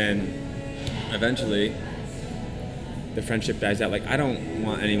 And then eventually the friendship dies out. Like, I don't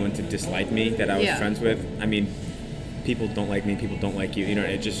want anyone to dislike me that I was friends with. I mean, people don't like me, people don't like you. You know,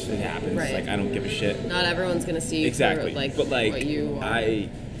 it happens. Right. Like, I don't give a shit. Not everyone's going to see you for, like, but, like, what you are. I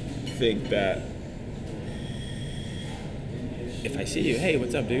think that if I see you, hey,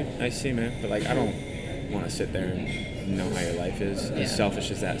 what's up, dude? Nice to see you, man. But, like, I don't want to sit there and know how your life is, as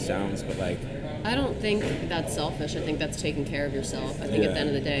selfish as that sounds. But, like, I don't think that's selfish. I think that's taking care of yourself. I think at the end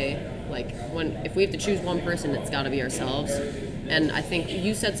of the day, like, if we have to choose one person, it's got to be ourselves. And I think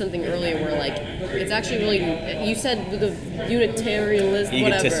you said something earlier where, like, it's actually really, you said the Unitarianist,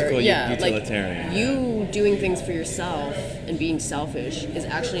 whatever. Utilitarian. Like, you doing things for yourself and being selfish is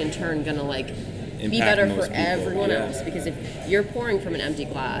actually in turn going to, like, be better for everyone else. Because if you're pouring from an empty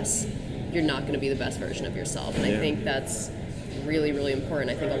glass, you're not going to be the best version of yourself. And I think that's really, really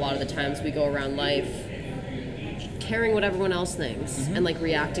important. I think a lot of the times we go around life caring what everyone else thinks and like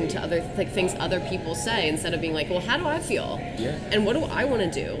reacting to other things other people say instead of being like, well, how do I feel? Yeah. And what do I want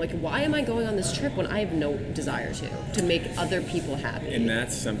to do? Like, why am I going on this trip when I have no desire to make other people happy? And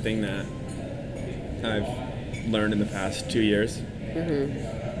that's something that I've learned in the past 2 years.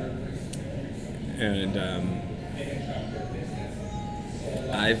 And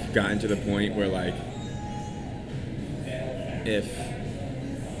I've gotten to the point where, like, if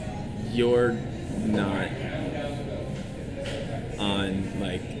you're not on,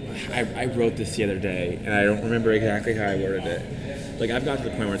 like, I wrote this the other day, and I don't remember exactly how I worded it. Like, I've gotten to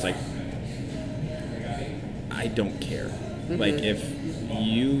the point where it's like, I don't care. Like, if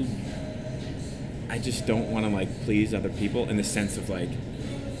you, I just don't want to, like, please other people in the sense of, like,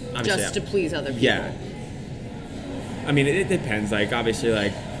 just to please other people. Yeah. I mean, it depends. Like, obviously,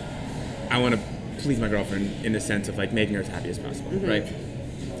 like, I want to please my girlfriend in the sense of, like, making her as happy as possible, right?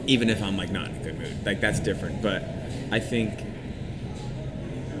 Even if I'm, like, not in a good mood. Like, that's different. But I think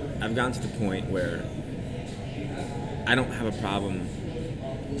I've gotten to the point where I don't have a problem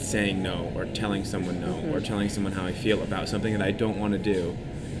saying no or telling someone no or telling someone how I feel about something that I don't want to do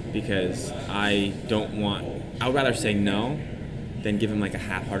because I would rather say no than give them, like, a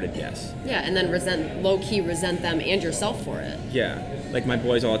half-hearted yes. Yeah, and then low-key resent them and yourself for it. Yeah. Like, my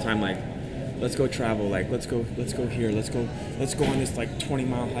boys all the time, like, let's go travel, like, let's go here, let's go on this, like,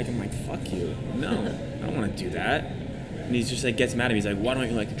 20-mile hike. I'm like, fuck you. No, I don't want to do that. And he's just, like, gets mad at me. He's like, why don't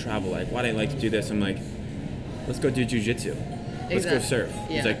you like to travel? Like, why don't you like to do this? I'm like, let's go do jujitsu. Let's go surf.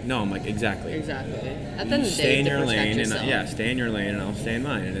 Yeah. He's like, no. I'm like, exactly. At the end of the day, stay in your lane, yourself. stay in your lane, and I'll stay in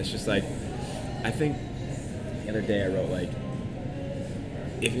mine. And it's just like, I think the other day I wrote, like,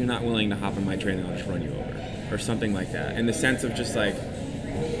 if you're not willing to hop on my train, then I'll just run you over, or something like that. In the sense of just, like,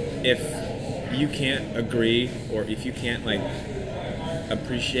 if you can't agree or if you can't, like,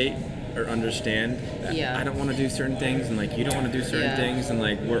 appreciate or understand that I don't want to do certain things and, like, you don't want to do certain things, and,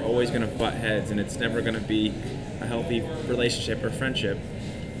 like, we're always going to butt heads and it's never going to be a healthy relationship or friendship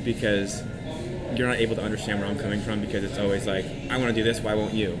because you're not able to understand where I'm coming from because it's always like, I want to do this, why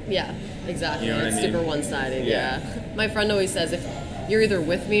won't you? Yeah, exactly. You know what I mean? Super one-sided, yeah. My friend always says, if you're either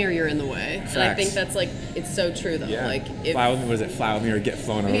with me or you're in the way. Facts. And I think that's, like, it's so true, though. Yeah. Like, fly with me or get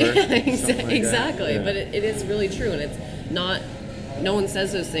flown over? Yeah, like exactly. Yeah. But it is really true, and it's not, no one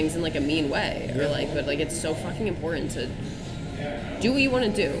says those things in, like, a mean way. Or, like, but, like, it's so fucking important to do what you want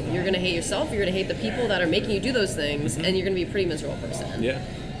to do. You're going to hate yourself, you're going to hate the people that are making you do those things, and you're going to be a pretty miserable person. Yeah.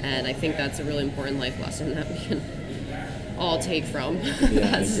 And I think that's a really important life lesson that we can all take from.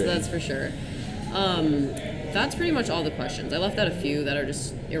 Yeah, that's for sure. That's pretty much all the questions. I left out a few that are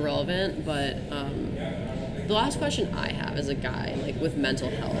just irrelevant, but the last question I have as a guy, like, with mental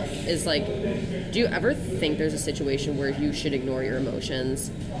health is, like, do you ever think there's a situation where you should ignore your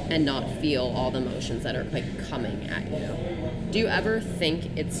emotions and not feel all the emotions that are, like, coming at you? Do you ever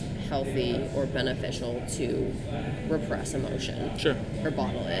think it's healthy or beneficial to repress emotion? Sure. Or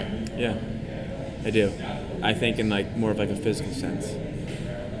bottle it? Yeah, I do. I think in, like, more of, like, a physical sense.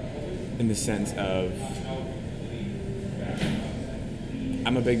 In the sense of,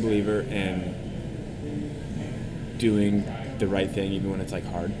 I'm a big believer in doing the right thing even when it's, like,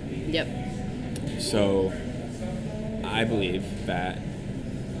 hard. Yep. So I believe that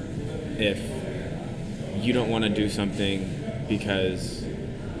if you don't want to do something because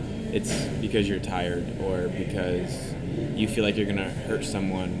you're tired or because you feel like you're going to hurt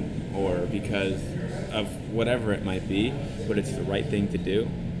someone or because of whatever it might be, but it's the right thing to do,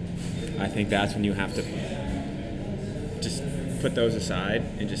 I think that's when you have to just put those aside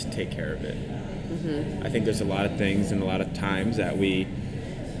and just take care of it. I think there's a lot of things and a lot of times that we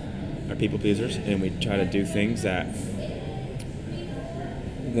are people pleasers and we try to do things that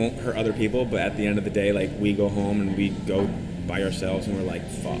won't hurt other people, but at the end of the day, like, we go home and we go by ourselves and we're like,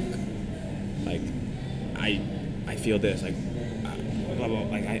 fuck, like, I feel this, like, blah, blah,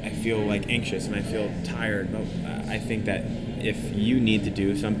 like, I feel, like, anxious and I feel tired. But I think that if you need to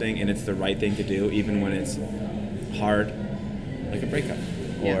do something and it's the right thing to do, even when it's hard, like a breakup,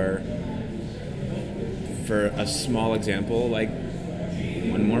 or for a small example, like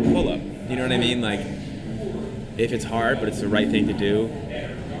one more pull-up, you know what I mean? Like, if it's hard but it's the right thing to do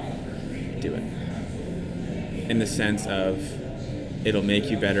it in the sense of it'll make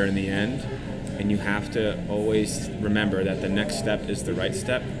you better in the end, And you have to always remember that the next step is the right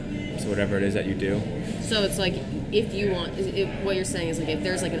step. So whatever it is that you do. So it's like, if you want, what you're saying is like, if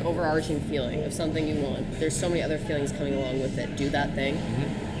there's like an overarching feeling of something you want, there's so many other feelings coming along with it. Do that thing,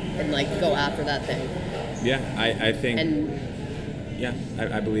 and like go after that thing. Yeah, I think. And yeah,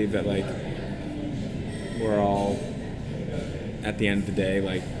 I believe that like we're all at the end of the day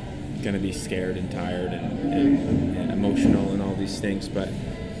like gonna be scared and tired and emotional and all these things, but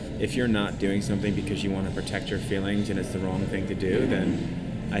if you're not doing something because you want to protect your feelings and it's the wrong thing to do,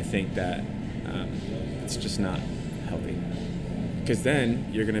 then I think that it's just not healthy. Because then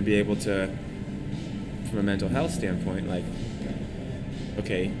you're going to be able to, from a mental health standpoint, like,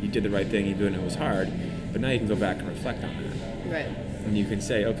 okay, you did the right thing, even though it was hard, but now you can go back and reflect on that. right. And you can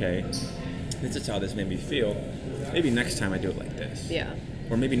say, okay, this is how this made me feel. Maybe next time I do it like this. Yeah.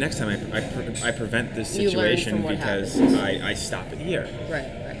 Or maybe next time I prevent this You learn situation from what because happened. I stop it here. Right.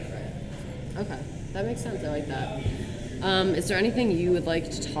 Okay, that makes sense. I like that. Is there anything you would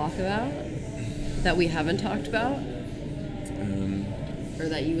like to talk about that we haven't talked about? Or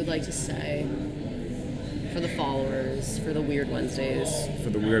that you would like to say for the followers, for the Weird Wednesdays?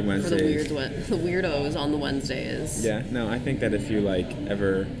 For the Weird Wednesdays. For the weirdos on the Wednesdays. Yeah, no, I think that if you like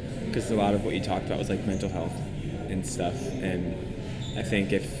ever, because a lot of what you talked about was like mental health and stuff, and I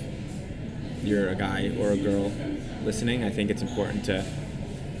think if you're a guy or a girl listening, I think it's important to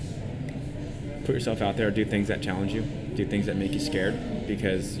put yourself out there, do things that challenge you, do things that make you scared,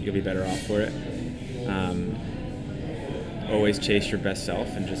 because you'll be better off for it. Always chase your best self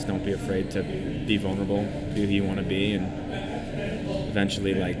and just don't be afraid to be vulnerable, be who you want to be, and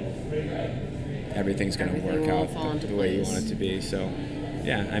eventually like everything's going to work out the way you want it to be. So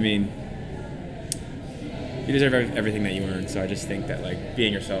yeah, I mean, you deserve everything that you earn, so I just think that like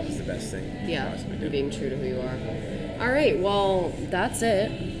being yourself is the best thing you can possibly do. Being true to who you are. All right, well, that's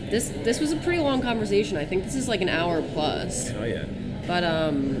it. This was a pretty long conversation. I think this is like an hour plus. Oh yeah. But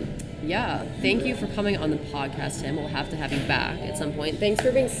yeah, thank you for coming on the podcast, Tim. We'll have to have you back at some point. Thanks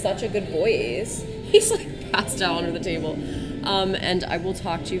for being such a good voice. He's like passed out under the table. And I will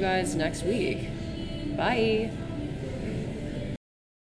talk to you guys next week. Bye.